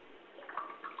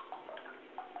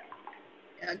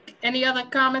 Any other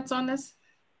comments on this?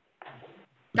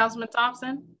 Councilman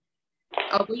Thompson?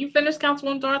 Oh, will you finish,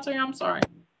 Councilwoman Duarte? I'm sorry.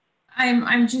 I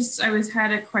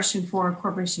had a question for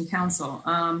Corporation Counsel,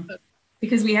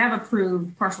 because we have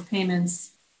approved partial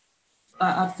payments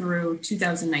up through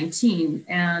 2019.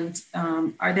 And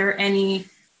are there any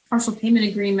partial payment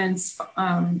agreements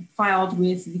filed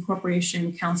with the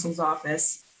Corporation Counsel's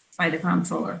office by the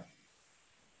comptroller?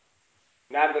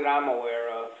 Not that I'm aware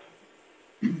of.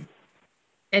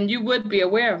 And you would be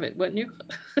aware of it, wouldn't you?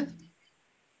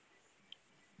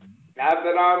 Not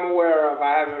that I'm aware of.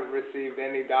 I haven't received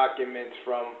any documents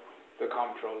from the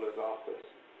comptroller's office.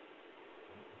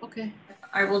 Okay.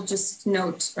 I will just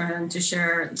note to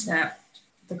share that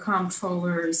the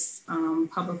comptroller's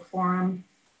public forum,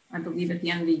 I believe at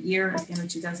the end of the year, at the end of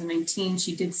 2019,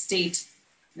 she did state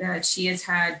that she has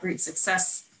had great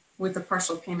success with the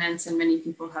partial payments and many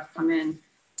people have come in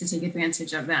to take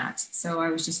advantage of that. So I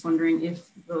was just wondering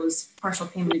if those partial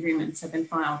payment agreements have been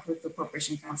filed with the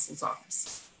Corporation Counsel's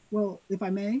office. Well, if I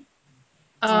may.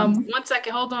 1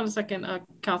 second, hold on a second,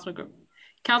 Councilman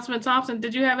Thompson,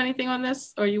 did you have anything on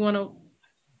this or you want to?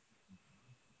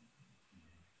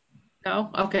 No?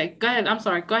 Okay, go ahead. I'm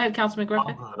sorry. Go ahead, Councilman Griffin.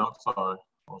 I'm good. I'm sorry.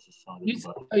 I was just trying to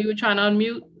you were trying to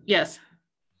unmute? Yes.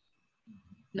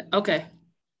 Okay.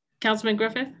 Councilman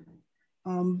Griffin?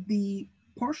 The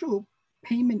partial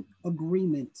payment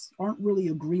agreements aren't really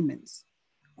agreements.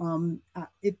 You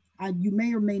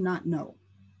may or may not know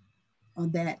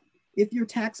that if your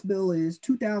tax bill is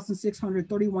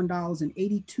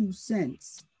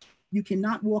 $2,631.82, you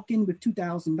cannot walk in with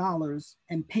 $2,000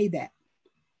 and pay that.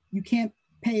 You can't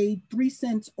pay 3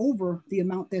 cents over the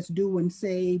amount that's due and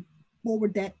say,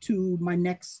 forward that to my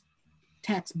next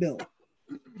tax bill.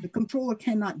 The comptroller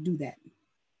cannot do that.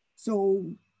 So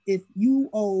if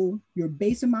you owe your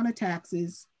base amount of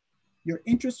taxes, your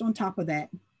interest on top of that,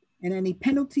 and any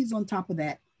penalties on top of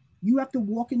that, you have to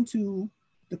walk into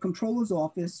the comptroller's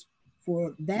office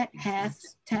for that half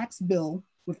tax bill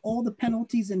with all the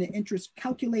penalties and the interest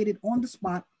calculated on the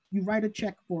spot. You write a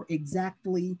check for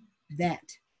exactly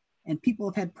that. And people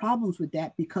have had problems with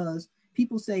that because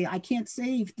people say, I can't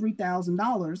save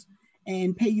 $3,000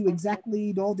 and pay you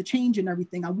exactly all the change and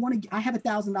everything. I have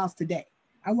 $1,000 today.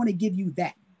 I want to give you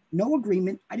that. No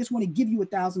agreement. I just want to give you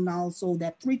 $1,000 so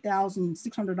that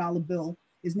 $3,600 bill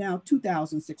is now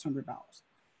 $2,600.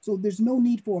 So there's no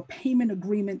need for a payment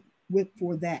agreement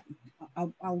for that.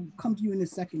 I'll come to you in a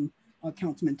second,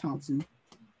 Councilman Thompson.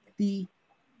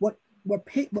 What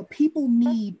people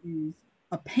need is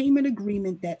a payment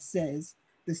agreement that says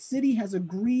the city has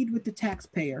agreed with the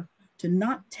taxpayer to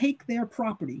not take their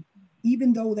property,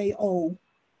 even though they owe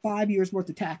 5 years worth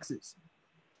of taxes.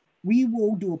 We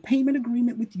will do a payment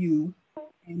agreement with you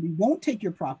and we won't take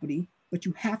your property, but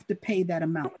you have to pay that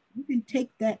amount. You can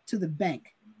take that to the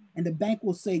bank and the bank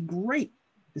will say, great,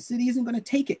 the city isn't going to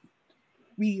take it.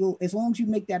 As long as you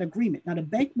make that agreement. Now the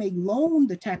bank may loan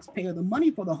the taxpayer the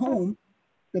money for the home.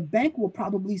 The bank will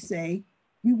probably say,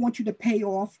 we want you to pay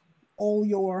off all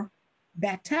your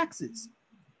back taxes.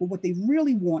 But what they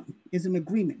really want is an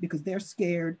agreement because they're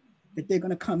scared that they're going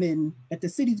to come in, that the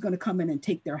city's going to come in and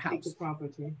take their house. Take the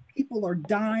property. People are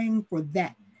dying for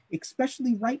that,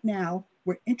 especially right now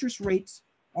where interest rates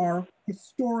are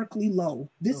historically low.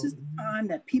 This is the time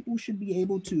that people should be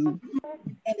able to,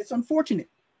 and it's unfortunate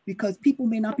because people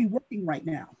may not be working right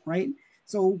now, right?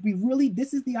 So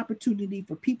this is the opportunity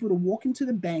for people to walk into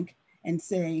the bank and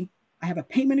say, I have a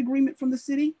payment agreement from the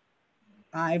city.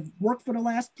 I've worked for the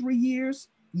last 3 years.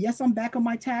 Yes, I'm back on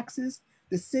my taxes.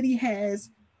 The city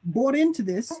has bought into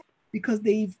this because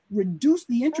they've reduced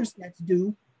the interest that's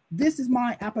due. This is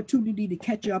my opportunity to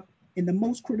catch up in the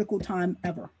most critical time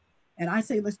ever. And I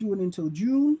say, let's do it until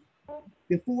June.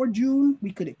 Before June,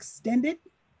 we could extend it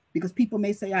because people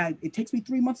may say, it takes me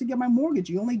 3 months to get my mortgage.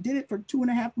 You only did it for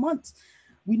 2.5 months.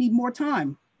 We need more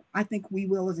time. I think we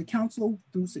will, as a council,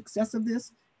 through success of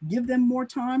this, give them more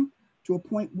time to a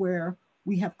point where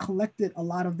we have collected a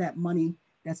lot of that money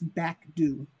that's back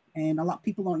due. And a lot of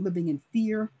people aren't living in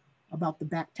fear about the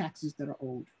back taxes that are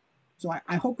owed. So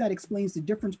I hope that explains the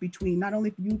difference between, not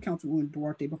only for you, Councilwoman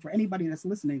Duarte, but for anybody that's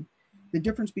listening, the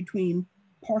difference between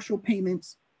partial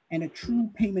payments and a true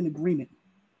payment agreement.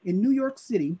 In New York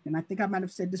City, and I think I might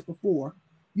have said this before,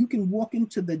 you can walk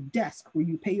into the desk where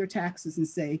you pay your taxes and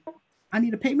say, I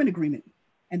need a payment agreement.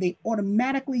 And they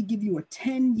automatically give you a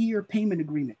 10-year payment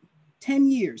agreement, 10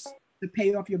 years to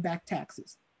pay off your back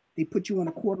taxes. They put you on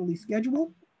a quarterly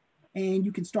schedule and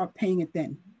you can start paying it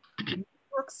then. In New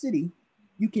York City,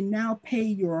 you can now pay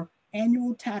your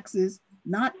annual taxes,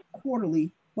 not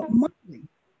quarterly, but monthly.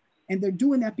 And they're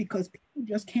doing that because people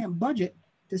just can't budget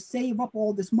to save up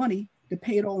all this money to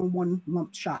pay it all in one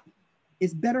lump shot.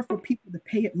 It's better for people to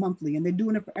pay it monthly, and they're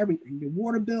doing it for everything. The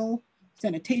water bill,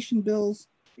 sanitation bills,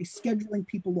 scheduling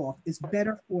people off is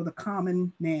better for the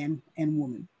common man and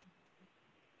woman.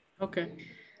 Okay.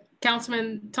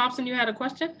 Councilman Thompson, you had a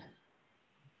question?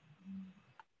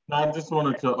 No, I just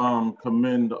wanted to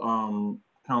commend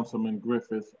Councilman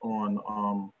Griffith on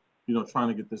trying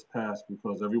to get this passed,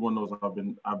 because everyone knows I've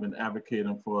been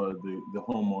advocating for the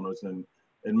homeowners and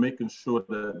making sure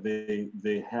that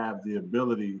they have the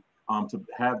ability to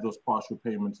have those partial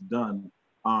payments done.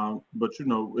 But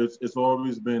it's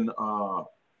always been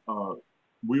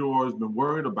we've always been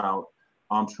worried about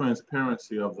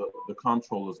transparency of the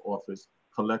comptroller's office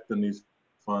collecting these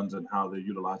funds and how they're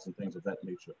utilizing things of that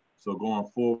nature. So going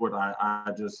forward,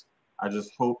 I just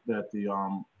hope that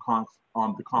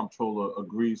the comptroller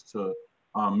agrees to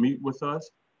meet with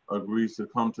us, agrees to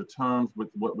come to terms with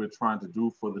what we're trying to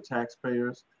do for the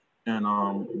taxpayers, and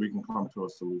we can come to a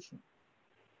solution.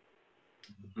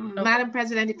 Madam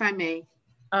President, if I may.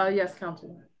 Yes,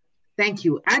 Councilman. Thank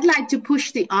you. I'd like to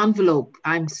push the envelope.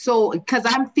 Because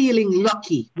I'm feeling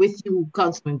lucky with you,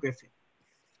 Councilman Griffith.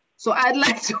 So I'd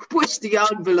like to push the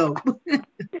envelope.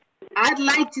 I'd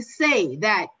like to say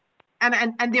that,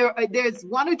 and there's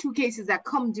one or two cases that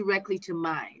come directly to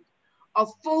mind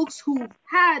of folks who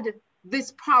had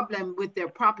this problem with their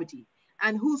property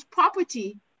and whose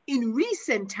property in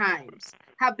recent times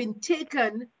have been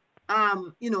taken,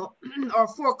 or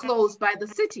foreclosed by the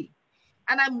city.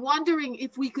 And I'm wondering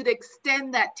if we could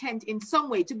extend that tent in some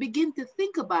way to begin to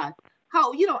think about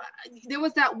how, there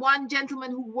was that one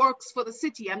gentleman who works for the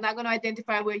city. I'm not going to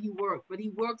identify where he worked, but he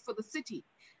worked for the city.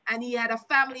 And he had a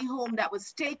family home that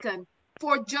was taken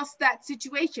for just that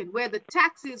situation, where the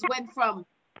taxes went from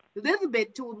a little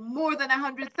bit to more than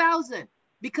 100,000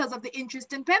 because of the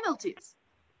interest and penalties.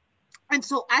 And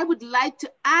so I would like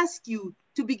to ask you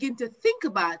to begin to think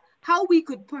about how we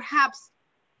could perhaps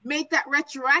make that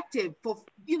retroactive for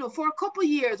a couple of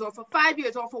years or for 5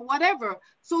 years or for whatever,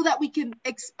 so that we can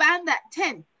expand that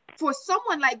tent for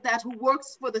someone like that who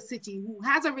works for the city, who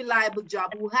has a reliable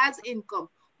job, who has income,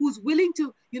 who's willing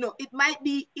to, it might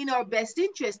be in our best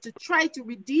interest to try to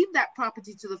redeem that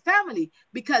property to the family,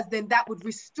 because then that would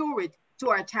restore it to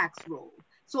our tax roll.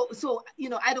 So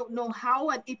I don't know how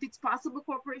and if it's possible,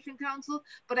 Corporation Counsel,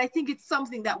 but I think it's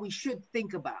something that we should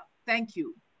think about. Thank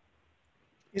you.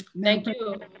 Thank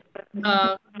you. If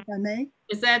I may,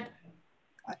 Is that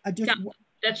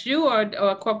that's you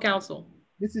or Corp Counsel?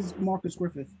 This is Marcus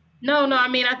Griffith. No, I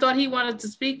mean, I thought he wanted to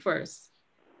speak first.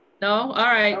 No? All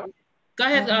right. Go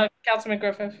ahead, Councilman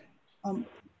Griffith.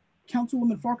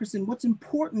 Councilwoman Farquharson, what's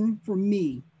important for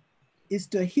me is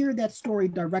to hear that story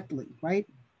directly, right?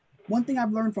 One thing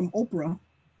I've learned from Oprah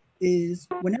is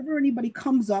whenever anybody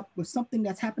comes up with something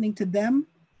that's happening to them,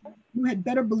 you had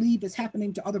better believe it's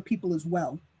happening to other people as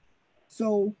well.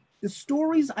 So the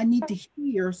stories I need to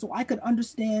hear so I could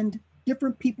understand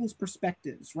different people's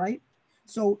perspectives, right?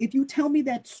 So if you tell me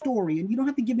that story, and you don't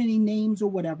have to give any names or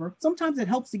whatever, sometimes it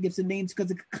helps to give some names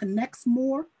because it connects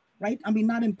more, right? I mean,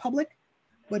 not in public,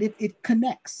 but it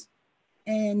connects.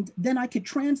 And then I could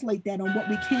translate that on what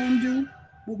we can do,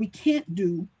 what we can't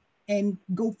do, and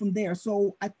go from there.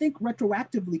 So I think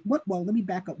retroactively, well, let me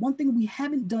back up. One thing we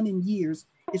haven't done in years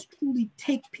is truly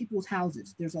take people's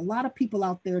houses. There's a lot of people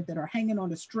out there that are hanging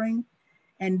on a string,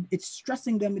 and it's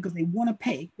stressing them because they want to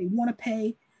pay,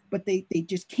 but they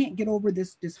just can't get over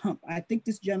this hump. I think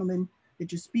this gentleman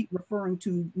that you referring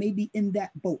to may be in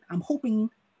that boat. I'm hoping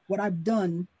what I've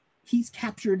done, he's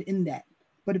captured in that.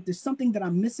 But if there's something that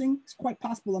I'm missing, it's quite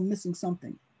possible I'm missing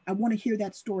something. I want to hear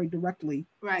that story directly,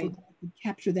 right? So that I can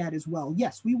capture that as well.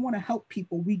 Yes, we want to help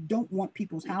people. We don't want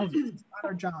people's houses. It's not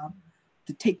our job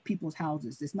to take people's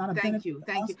houses. It's not a benefit.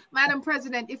 Thank you. Madam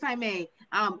President, if I may,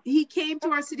 he came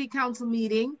to our city council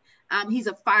meeting. He's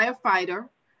a firefighter,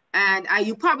 and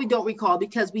you probably don't recall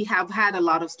because we have had a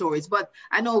lot of stories, but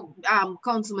I know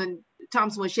Councilman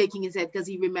Thompson was shaking his head because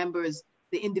he remembers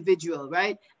the individual,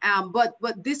 right? But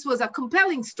this was a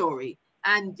compelling story.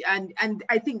 And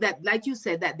I think that, like you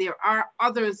said, that there are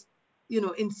others,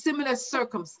 in similar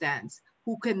circumstance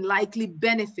who can likely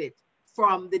benefit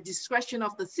from the discretion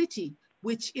of the city,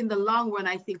 which in the long run,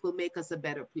 I think will make us a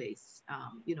better place,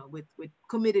 with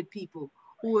committed people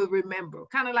who will remember,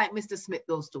 kind of like Mr. Smith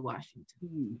goes to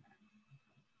Washington.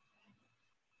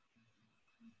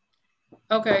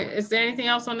 Okay, is there anything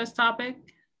else on this topic?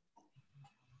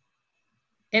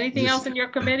 Anything else in your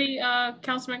committee,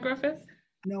 Councilman Griffith?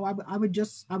 No, I would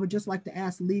just like to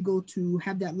ask legal to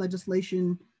have that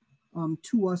legislation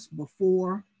to us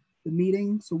before the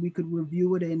meeting so we could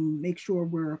review it and make sure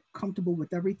we're comfortable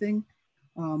with everything.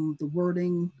 The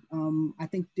wording, I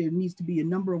think there needs to be a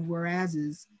number of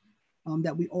whereases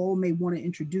that we all may want to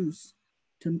introduce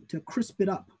to crisp it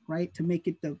up, right? To make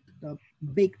it the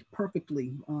baked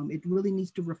perfectly. It really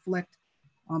needs to reflect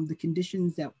the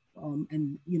conditions that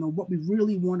and what we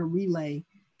really want to relay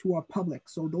to our public.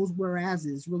 So those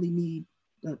whereases really need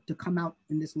to come out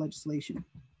in this legislation.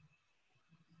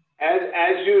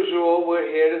 As usual, we're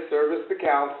here to service the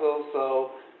council,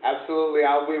 so absolutely,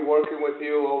 I'll be working with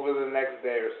you over the next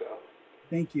day or so.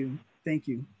 Thank you. Thank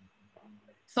you.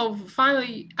 So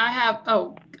finally, I have,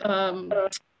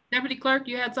 Deputy Clerk,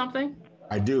 you had something?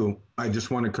 I do. I just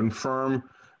want to confirm,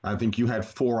 I think you had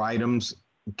 4 items,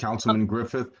 Councilman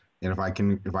Griffith, and if I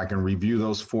can review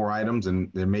those 4 items,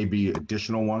 and there may be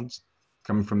additional ones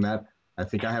coming from that. I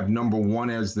think I have number 1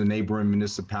 as the neighboring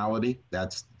municipality.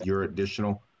 That's your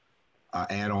additional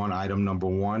add-on item number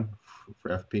 1 for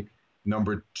FP.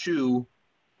 Number 2,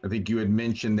 I think you had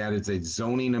mentioned that it's a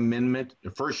zoning amendment.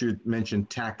 At first you mentioned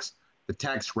the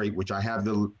tax rate, which I have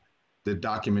the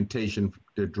documentation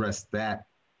to address that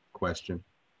question.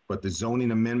 But the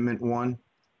zoning amendment one,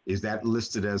 is that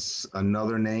listed as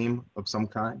another name of some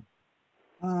kind?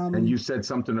 And you said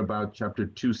something about chapter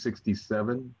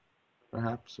 267,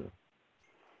 perhaps?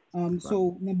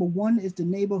 So number 1 is the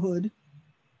neighborhood.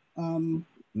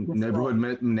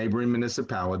 Neighboring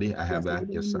municipality. I have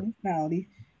that. Yes, sir. Municipality.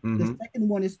 The second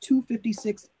one is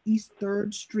 256 East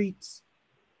 3rd Street's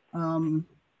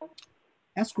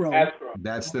escrow.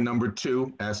 That's the number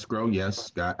 2 escrow.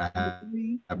 Yes. Number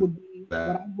 3 would be what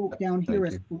I wrote down here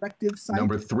as corrective site.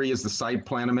 Number 3 is the site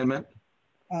plan amendment.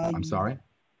 I'm sorry.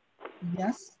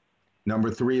 Yes. Number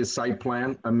 3 is site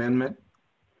plan amendment.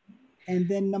 And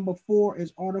then number 4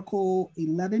 is Article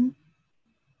 11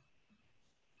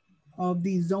 of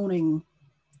the zoning.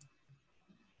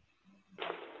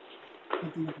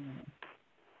 You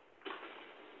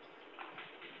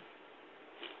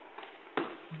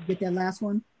get that last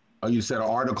one? Oh, you said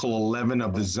Article 11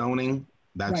 of the zoning.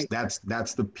 That's right.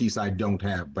 that's the piece I don't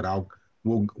have, but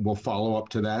we'll follow up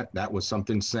to that. That was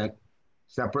something sent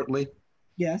separately.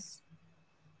 Yes.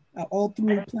 All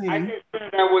through planning. I can share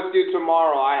that with you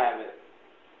tomorrow. I have it.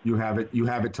 You have it. You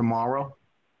have it tomorrow.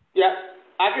 Yeah,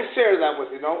 I can share that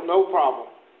with you. No problem.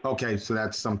 Okay, so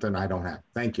that's something I don't have.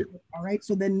 Thank you. All right.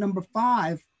 So then number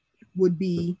 5 would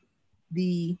be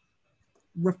the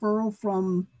referral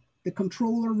from the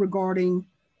controller regarding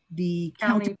the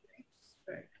county.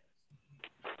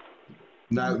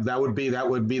 That would be the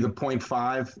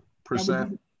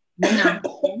 0.5%. No.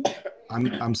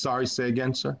 I'm sorry. Say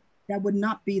again, sir. That would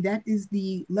not be. That is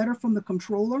the letter from the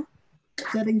controller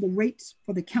setting the rates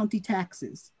for the county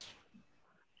taxes.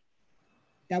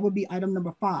 That would be item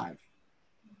number 5.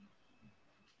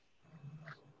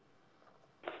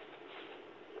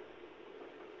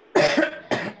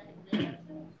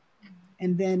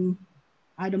 And then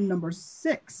item number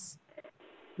 6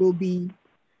 will be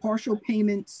partial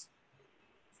payments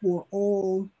for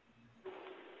all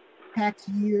tax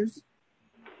years,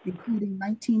 including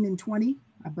 19 and 20,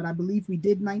 but I believe we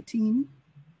did 19.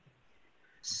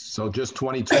 So just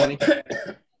 2020?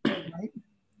 Right.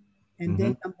 And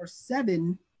then number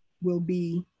 7 will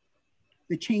be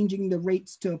the changing the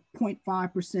rates to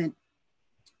 0.5%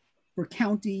 for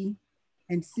county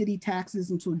and city taxes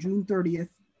until June 30th.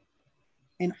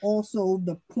 And also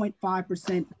the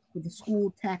 0.5% for the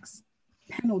school tax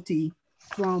penalty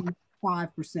from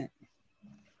 5%.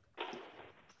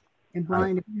 And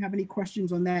Brian, if you have any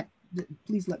questions on that,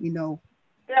 please let me know.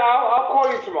 Yeah, I'll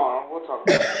call you tomorrow. We'll talk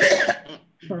about it.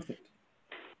 Perfect.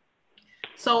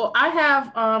 So I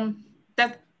have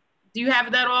that. Do you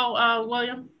have that all,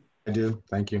 William? I do.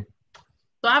 Thank you.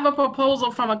 So I have a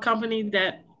proposal from a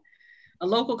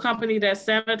local company that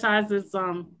sanitizes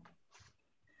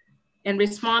in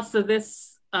response to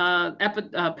this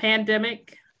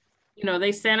pandemic. You know,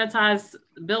 they sanitize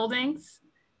buildings.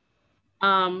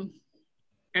 And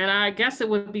I guess it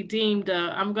would be deemed,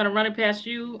 I'm going to run it past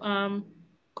you,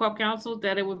 Corp Counsel,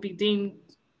 that it would be deemed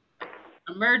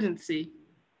emergency.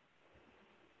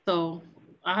 So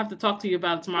I'll have to talk to you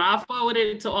about it tomorrow. I'll forward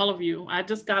it to all of you. I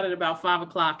just got it about 5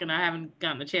 o'clock and I haven't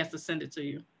gotten a chance to send it to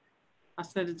you. I'll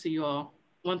send it to you all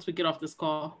once we get off this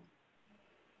call.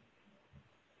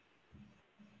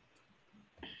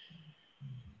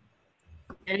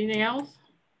 Anything else?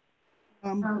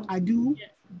 I do. Yeah.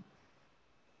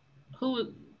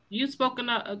 Who you spoken?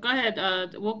 Go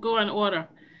ahead. We'll go in order,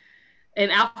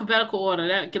 in alphabetical order.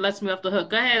 That lets me off the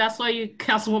hook. Go ahead. I saw you,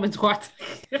 Councilwoman Duarte.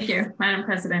 Thank you, Madam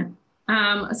President.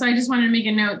 So I just wanted to make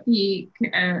a note. The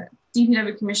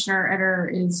DPW Commissioner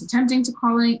Eder is attempting to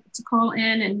call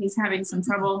in, and he's having some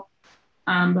trouble,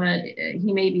 but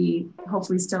he may be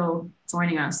hopefully still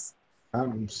joining us.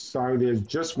 I'm sorry. There's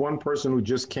just one person who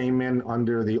just came in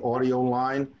under the audio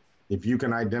line. if you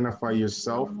can identify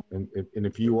yourself, and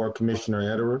if you are Commissioner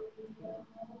Ederer.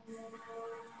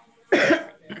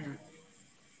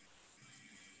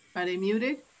 Are they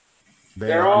muted?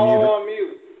 They're all on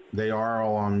mute. They are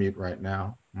all on mute right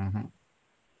now.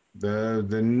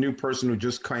 The new person who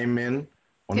just came in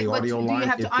on the audio line. Do you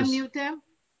have to unmute them?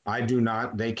 I do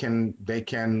not. They can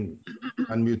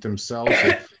unmute themselves,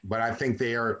 but I think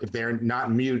if they're not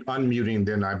unmuting,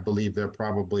 then I believe they're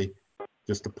probably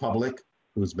just the public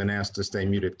who's been asked to stay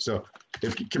muted. So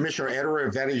if Commissioner Ederer,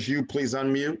 if that is you, please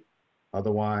unmute.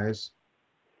 Otherwise.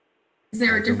 Is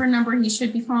there a different number he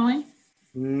should be calling?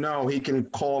 No, he can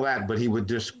call that, but he would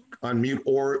just unmute,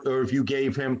 or if you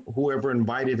gave him, whoever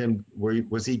invited him,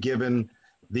 was he given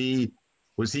the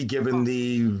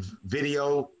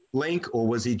video link, or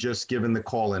was he just given the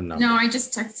call-in number? No, I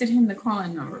just texted him the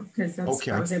call-in number because that's what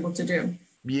I was able to do.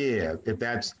 Yeah,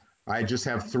 I just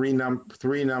have three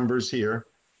numbers here,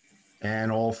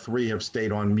 and all three have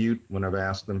stayed on mute when I've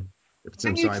asked them.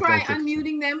 Can you try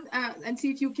unmuting them and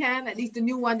see if you can, at least the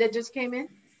new one that just came in?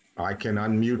 I can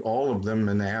unmute all of them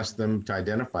and ask them to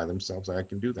identify themselves. I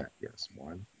can do that. Yes.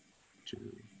 1, 2,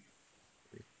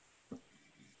 3.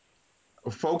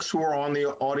 Folks who are on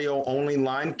the audio only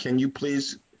line, can you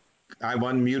please, I've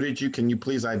unmuted you. Can you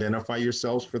please identify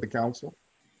yourselves for the council?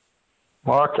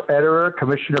 Mark Ederer,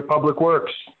 Commissioner of Public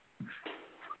Works.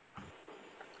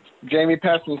 Jamie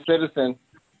Peston, citizen.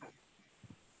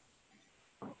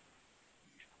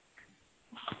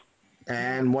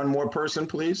 And one more person,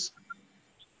 please.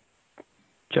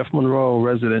 Jeff Monroe,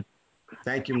 resident.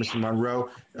 Thank you, Mr. Monroe.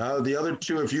 The other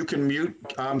two, if you can mute,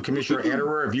 Commissioner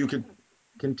Ederer, if you could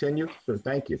continue. So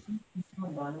thank you.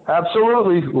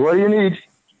 Absolutely. What do you need?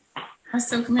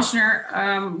 So,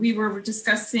 Commissioner, we were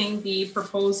discussing the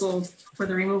proposal for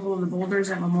the removal of the boulders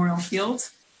at Memorial Field.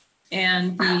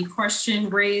 And the question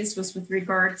raised was with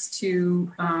regards to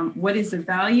what is the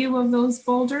value of those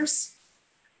boulders?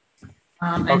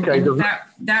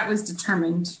 That was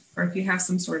determined, or if you have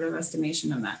some sort of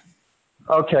estimation of that.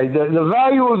 Okay, the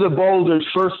value of the boulders,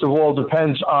 first of all,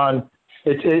 depends on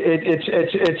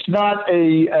it's not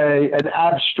an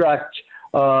abstract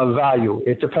value.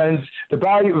 It depends. The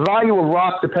value of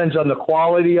rock depends on the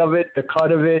quality of it, the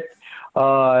cut of it,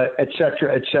 et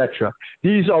cetera, et cetera.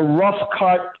 These are rough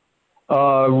cut,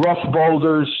 rough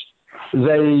boulders.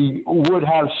 They would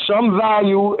have some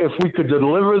value if we could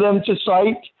deliver them to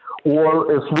site,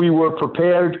 or if we were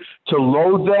prepared to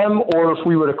load them, or if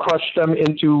we were to crush them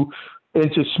into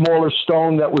smaller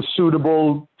stone that was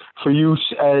suitable for use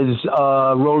as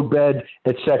roadbed,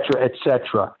 et cetera, et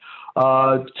cetera.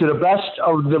 To the best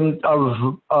of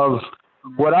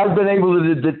what I've been able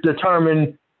to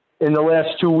determine in the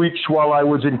last 2 weeks while I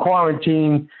was in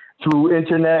quarantine, through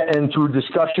internet and through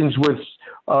discussions with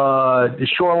the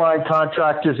shoreline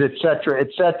contractors, et cetera,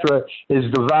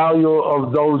 is the value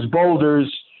of those boulders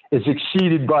is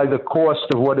exceeded by the cost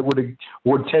of what it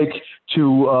would take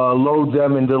to load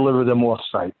them and deliver them off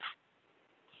site.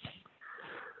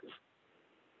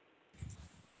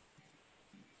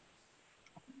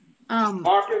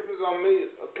 Marcus is on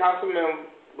mute. Councilman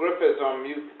Griffith is on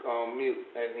mute,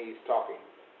 and he's talking.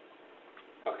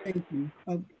 Okay. Thank you.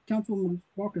 Councilwoman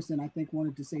Walkerson, I think,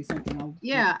 wanted to say something.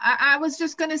 Yeah, I was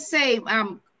just going to say,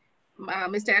 Mr.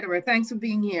 Ederer, thanks for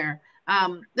being here.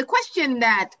 The question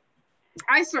that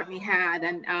I certainly had,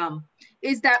 and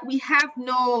is that we have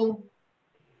no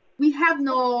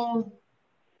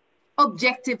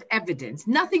objective evidence,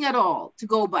 nothing at all to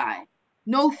go by,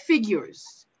 no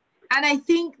figures. And I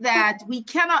think that we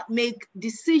cannot make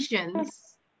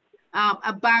decisions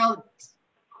about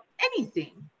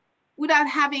anything without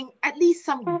having at least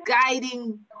some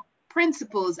guiding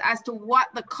principles as to what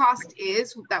the cost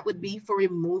is that would be for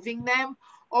removing them,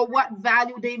 or what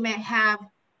value they may have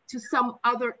to some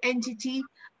other entity.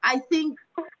 I think,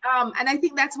 and I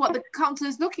think that's what the council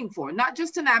is looking for, not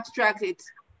just an abstract, it's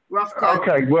rough cut.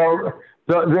 Okay, well,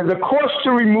 the cost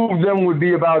to remove them would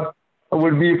be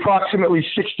approximately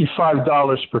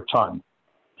 $65 per ton.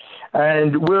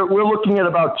 And we're looking at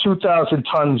about 2,000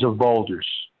 tons of boulders.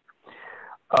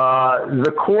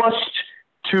 The cost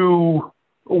to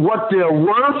what they're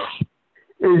worth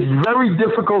is very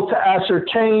difficult to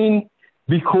ascertain,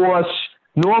 because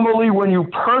normally when you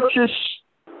purchase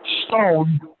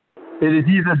stone, it is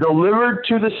either delivered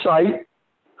to the site,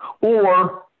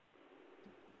 or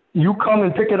you come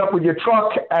and pick it up with your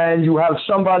truck and you have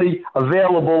somebody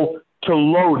available to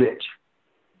load it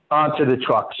onto the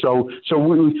truck. So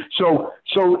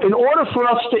in order for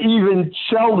us to even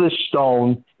sell this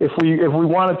stone, if we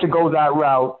wanted to go that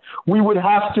route, we would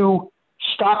have to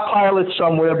stockpile it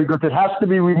somewhere, because it has to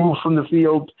be removed from the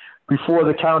field before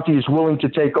the county is willing to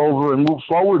take over and move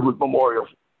forward with Memorial.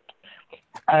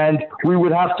 And we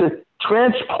would have to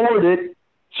transport it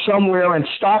somewhere and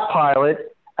stockpile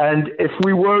it. And if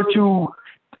we were to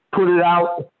put it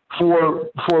out for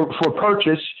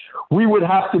purchase, we would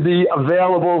have to be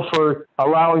available for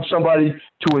allowing somebody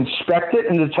to inspect it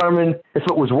and determine if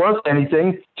it was worth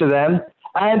anything to them.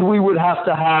 And we would have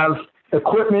to have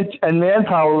equipment and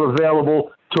manpower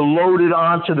available to load it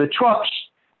onto the trucks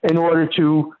in order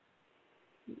to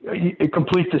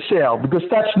complete the sale, because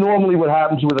that's normally what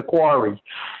happens with a quarry.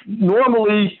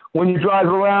 Normally, when you drive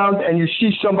around and you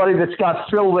see somebody that's got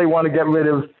fill they want to get rid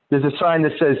of, there's a sign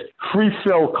that says, "Free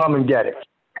fill, come and get it."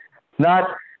 Not,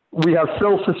 "We have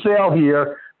fill for sale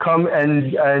here, come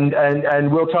and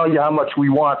we'll tell you how much we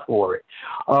want for it."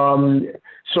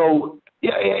 So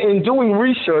in doing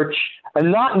research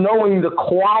and not knowing the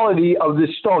quality of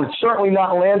this stone, it's certainly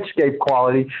not landscape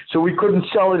quality, so we couldn't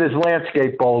sell it as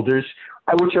landscape boulders,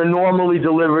 which are normally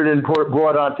delivered and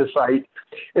brought onto site.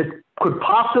 It could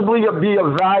possibly be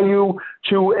of value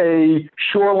to a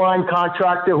shoreline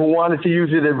contractor who wanted to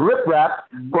use it as riprap,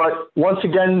 but once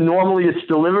again, normally it's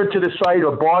delivered to the site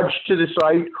or barged to the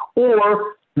site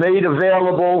or made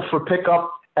available for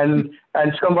pickup, and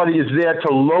somebody is there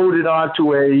to load it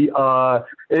onto a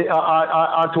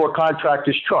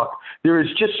contractor's truck. There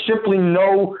is just simply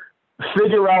no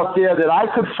figure out there that I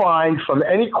could find from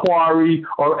any quarry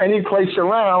or any place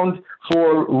around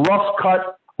for rough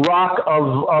cut rock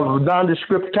of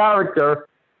nondescript character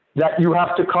that you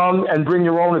have to come and bring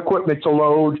your own equipment to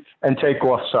load and take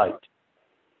off site.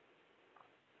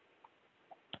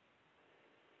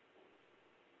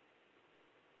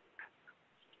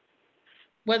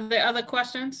 Were there other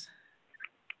questions?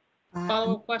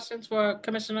 Follow-up questions for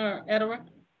Commissioner Ederer?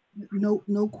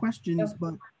 No questions,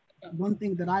 but one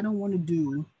thing that I don't want to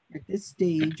do at this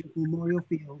stage of Memorial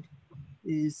Field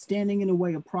is standing in the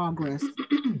way of progress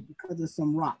because of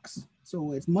some rocks.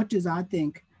 So as much as I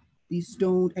think these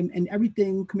stones and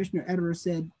everything Commissioner Ederer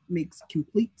said makes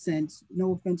complete sense,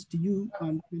 no offense to you,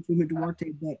 Councilwoman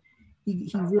Duarte, but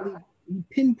he really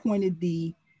pinpointed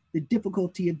the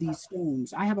difficulty of these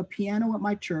stones. I have a piano at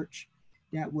my church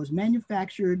that was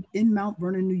manufactured in Mount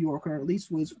Vernon, New York, or at least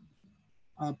was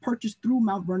purchased through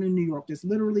Mount Vernon, New York. There's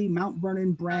literally Mount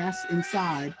Vernon brass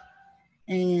inside.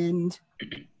 And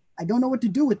I don't know what to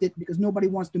do with it because nobody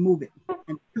wants to move it.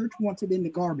 And the church wants it in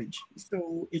the garbage.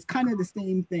 So it's kind of the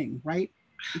same thing, right?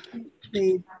 We can't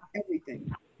save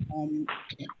everything.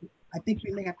 I think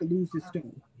we may have to lose this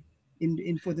stone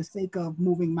in for the sake of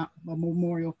moving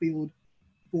Memorial Field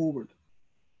forward.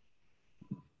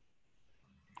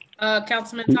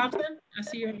 Councilman Thompson, I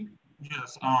see you.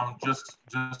 Yes, just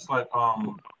like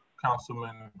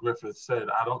Councilman Griffith said,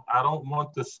 I don't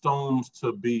want the stones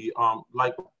to be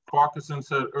like Parkinson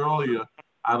said earlier.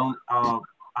 I'm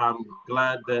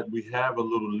glad that we have a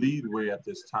little leadway at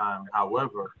this time.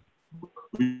 However,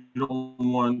 we don't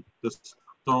want the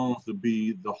stones to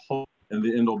be the whole and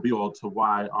the end all be all to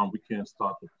why we can't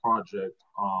start the project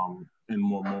in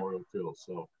Memorial Field.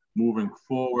 So moving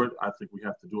forward, I think we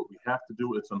have to do what we have to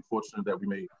do. It's unfortunate that we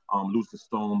may lose the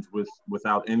stones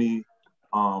without any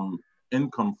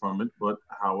income from it, but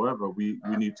however, we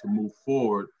need to move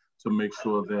forward to make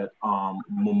sure that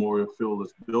Memorial Field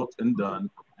is built and done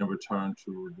and returned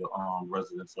to the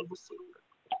residents of the city.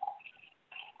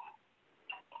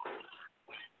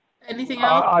 Anything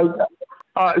else?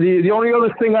 The only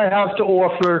other thing I have to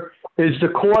offer is the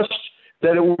cost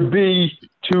that it would be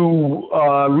to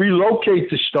relocate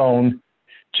the stone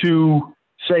to,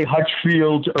 say,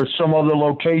 Hutchfield or some other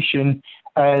location,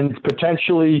 and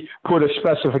potentially put a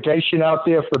specification out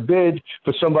there for bid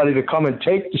for somebody to come and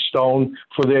take the stone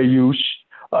for their use.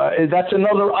 That's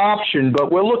another option,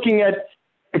 but we're looking at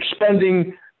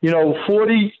expending,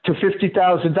 $40,000 to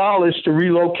 $50,000 to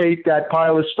relocate that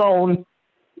pile of stone,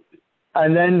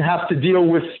 and then have to deal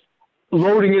with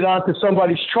loading it onto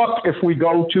somebody's truck if we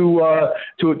go to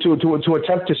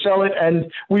attempt to sell it,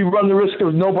 and we run the risk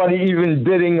of nobody even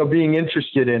bidding or being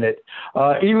interested in it.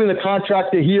 Even the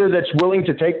contractor here that's willing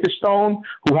to take the stone,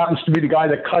 who happens to be the guy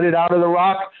that cut it out of the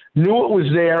rock, knew it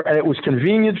was there and it was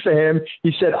convenient for him.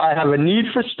 He said, "I have a need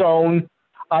for stone.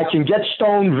 I can get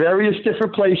stone various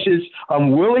different places.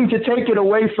 I'm willing to take it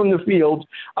away from the field.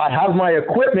 I have my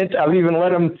equipment." I've even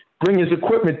let him bring his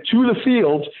equipment to the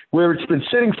field where it's been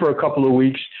sitting for a couple of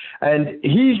weeks. And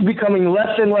he's becoming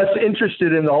less and less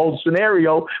interested in the whole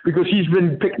scenario because he's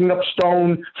been picking up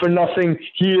stone for nothing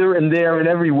here and there and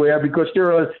everywhere, because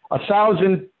there are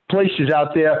 1,000 places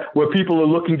out there where people are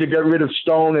looking to get rid of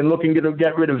stone and looking to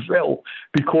get rid of fill,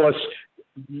 because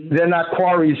they're not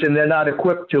quarries and they're not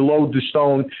equipped to load the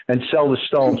stone and sell the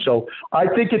stone. So I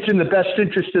think it's in the best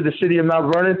interest of the city of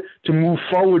Mount Vernon to move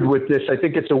forward with this. I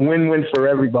think it's a win-win for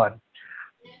everybody.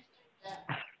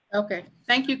 Okay,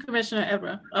 thank you, Commissioner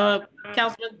Evra.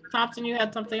 Councilman Thompson, you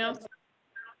had something else?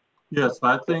 Yes,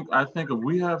 I think if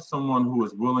we have someone who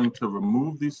is willing to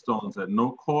remove these stones at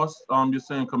no cost, you're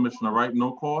saying, Commissioner, right?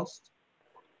 No cost?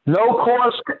 No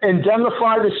cost,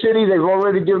 indemnify the city. They've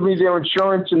already given me their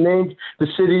insurance and named the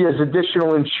city as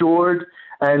additional insured.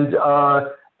 And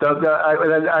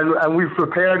and we've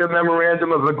prepared a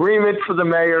memorandum of agreement for the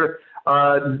mayor.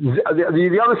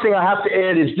 The other thing I have to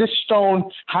add is this stone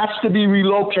has to be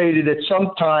relocated at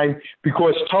some time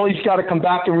because Tully's got to come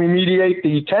back and remediate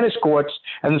the tennis courts,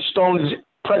 and the stone is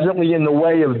presently in the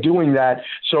way of doing that.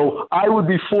 So I would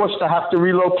be forced to have to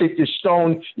relocate this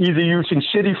stone, either using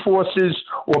city forces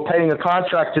or paying a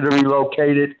contractor to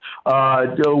relocate it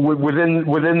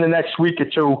within the next week or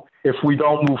two if we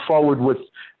don't move forward with,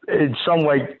 in some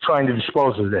way, trying to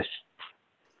dispose of this.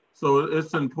 So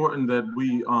it's important that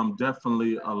we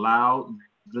definitely allow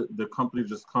the company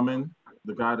just come in,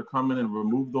 the guy to come in and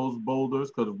remove those boulders,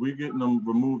 because if we're getting them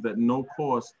removed at no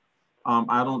cost,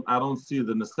 I don't see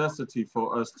the necessity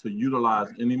for us to utilize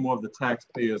any more of the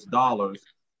taxpayers' dollars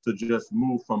to just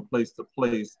move from place to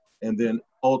place and then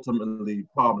ultimately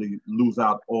probably lose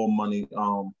out all money,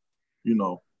 you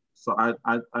know. So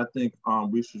I think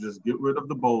we should just get rid of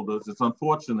the boulders. It's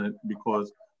unfortunate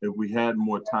because if we had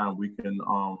more time, we can,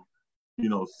 you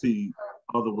know, see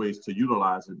other ways to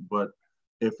utilize it. But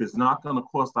if it's not going to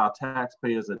cost our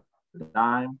taxpayers a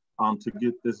dime to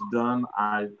get this done,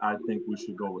 I think we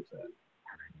should go with that.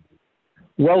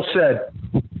 Well said.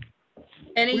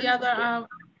 Any other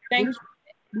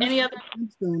any other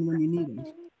when you need them?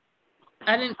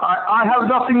 I have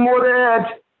nothing more to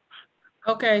add.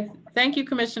 Okay, thank you,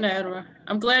 Commissioner Edward.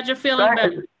 I'm glad you're feeling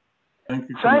better. Thank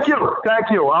you. Thank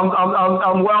you.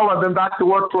 I'm well. I've been back to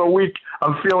work for a week.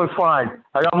 I'm feeling fine.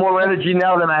 I got more energy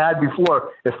now than I had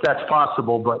before, if that's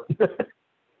possible. But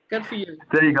good for you.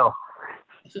 There you go.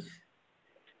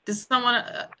 Does someone,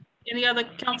 any other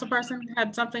council person,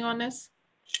 had something on this?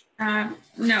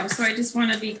 No. So I just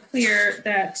want to be clear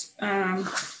that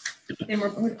they were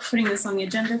putting this on the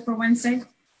agenda for Wednesday.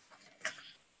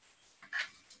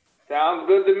 Sounds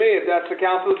good to me. If that's the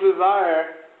council's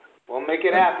desire, we'll make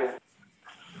it happen.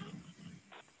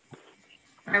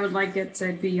 I would like it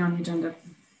to be on the agenda.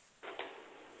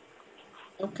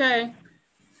 Okay.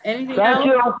 Anything Thank else?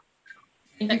 You.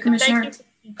 Thank you, Commissioner. Thank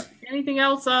you. Anything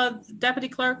else, Deputy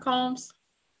Clerk Holmes?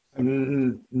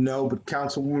 No, but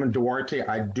Councilwoman Duarte,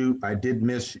 I did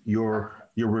miss your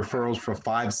referrals for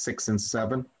 5, 6, and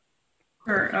 7.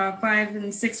 For 5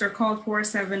 and 6 are called for.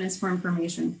 7 is for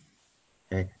information.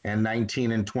 Okay. And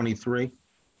 19 and 23?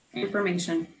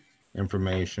 Information.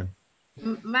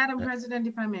 Madam President,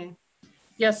 if I may.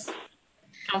 Yes.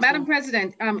 Madam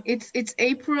President, it's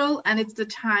April and it's the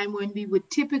time when we would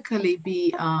typically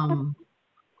be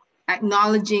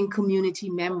acknowledging community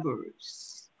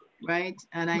members, right?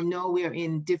 And I know we're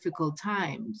in difficult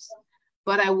times,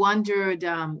 but I wondered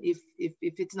if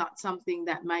it's not something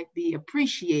that might be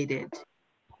appreciated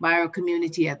by our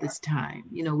community at this time.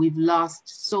 You know, we've lost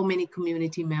so many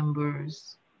community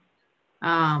members.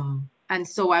 And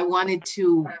so I wanted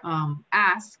to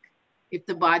ask if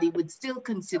the body would still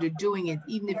consider doing it,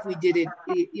 even if we did it,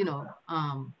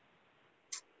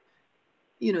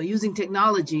 using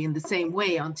technology in the same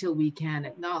way until we can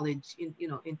acknowledge,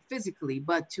 in physically,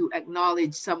 but to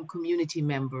acknowledge some community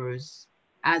members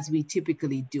as we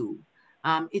typically do.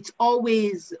 It's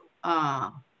always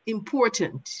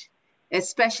important,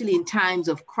 especially in times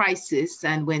of crisis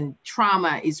and when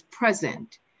trauma is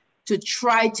present, to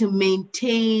try to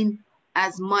maintain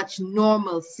as much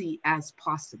normalcy as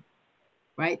possible,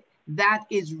 right? That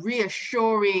is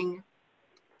reassuring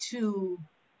to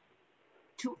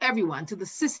everyone, to the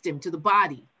system, to the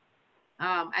body.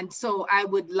 And so I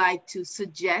would like to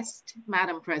suggest,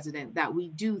 Madam President, that we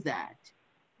do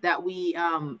that we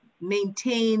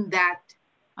maintain that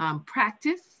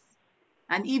practice.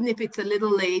 And even if it's a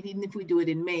little late, even if we do it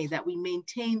in May, that we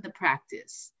maintain the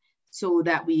practice so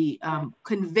that we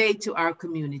convey to our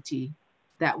community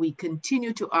that we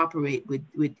continue to operate with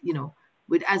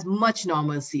as much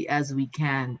normalcy as we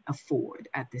can afford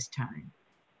at this time.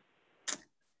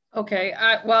 Okay,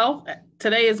 well,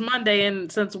 today is Monday,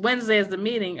 and since Wednesday is the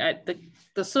meeting,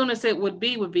 the soonest it would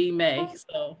be May.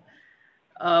 So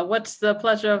what's the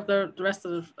pleasure of the rest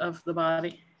of the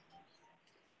body?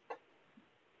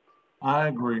 I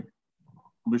agree.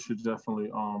 We should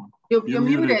definitely You're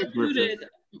muted.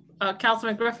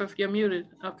 Councilman Griffith, you're muted.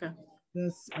 Okay.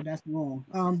 That's wrong.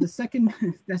 The second,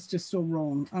 that's just so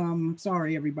wrong.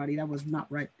 Sorry, everybody, that was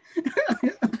not right.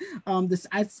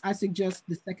 I suggest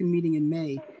the second meeting in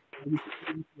May.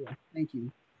 Thank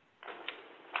you.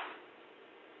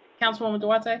 Councilwoman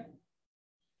Duarte?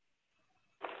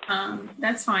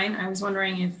 That's fine. I was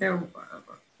wondering if there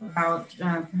about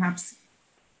perhaps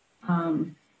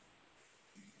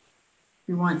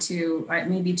we want to,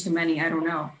 maybe too many, I don't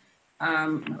know.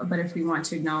 But if we want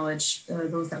to acknowledge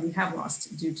those that we have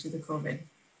lost due to the COVID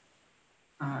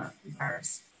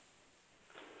virus.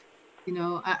 You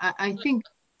know, I think,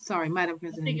 sorry, Madam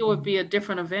President. I think it would be a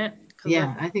different event.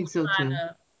 Yeah, I think so too.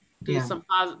 Do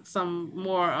some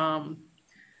more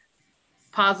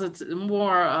positive,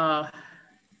 more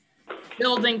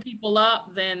building people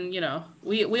up. Then, you know,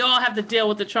 we all have to deal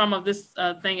with the trauma of this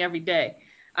thing every day.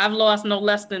 I've lost no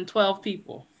less than 12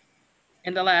 people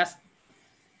in the last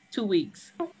 2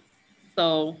 weeks.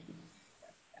 So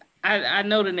I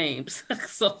know the names.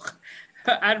 So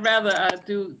I'd rather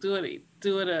do it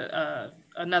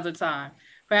another time.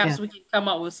 Perhaps we can come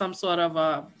up with some sort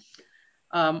of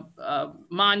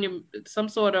monument, some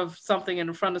sort of something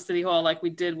in front of City Hall like we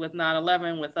did with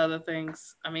 9/11 with other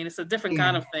things. I mean, it's a different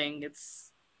kind of thing.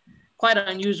 It's quite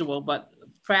unusual, but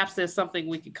perhaps there's something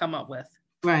we could come up with.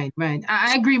 Right.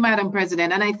 I agree, Madam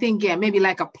President. And I think, maybe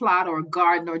like a plot or a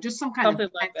garden or just some kind something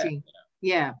of planting,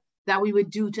 like that we would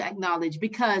do to acknowledge,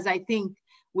 because I think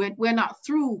we're not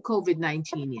through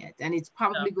COVID-19 yet. And it's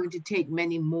probably going to take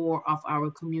many more of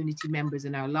our community members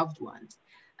and our loved ones.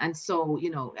 And so, you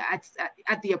know,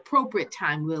 at the appropriate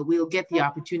time, we'll get the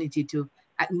opportunity to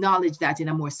acknowledge that in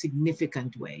a more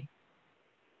significant way.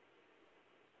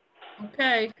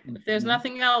 Okay, if there's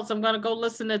nothing else, I'm gonna go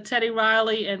listen to Teddy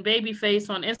Riley and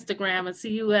Babyface on Instagram and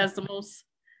see who has the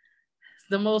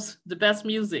best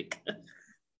music.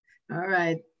 All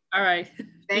right.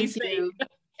 Thank you.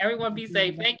 Everyone be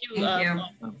safe. Thank you.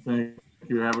 Thank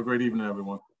you. Have a great evening,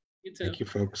 everyone. You too. Thank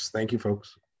you,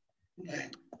 folks.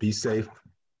 Be safe.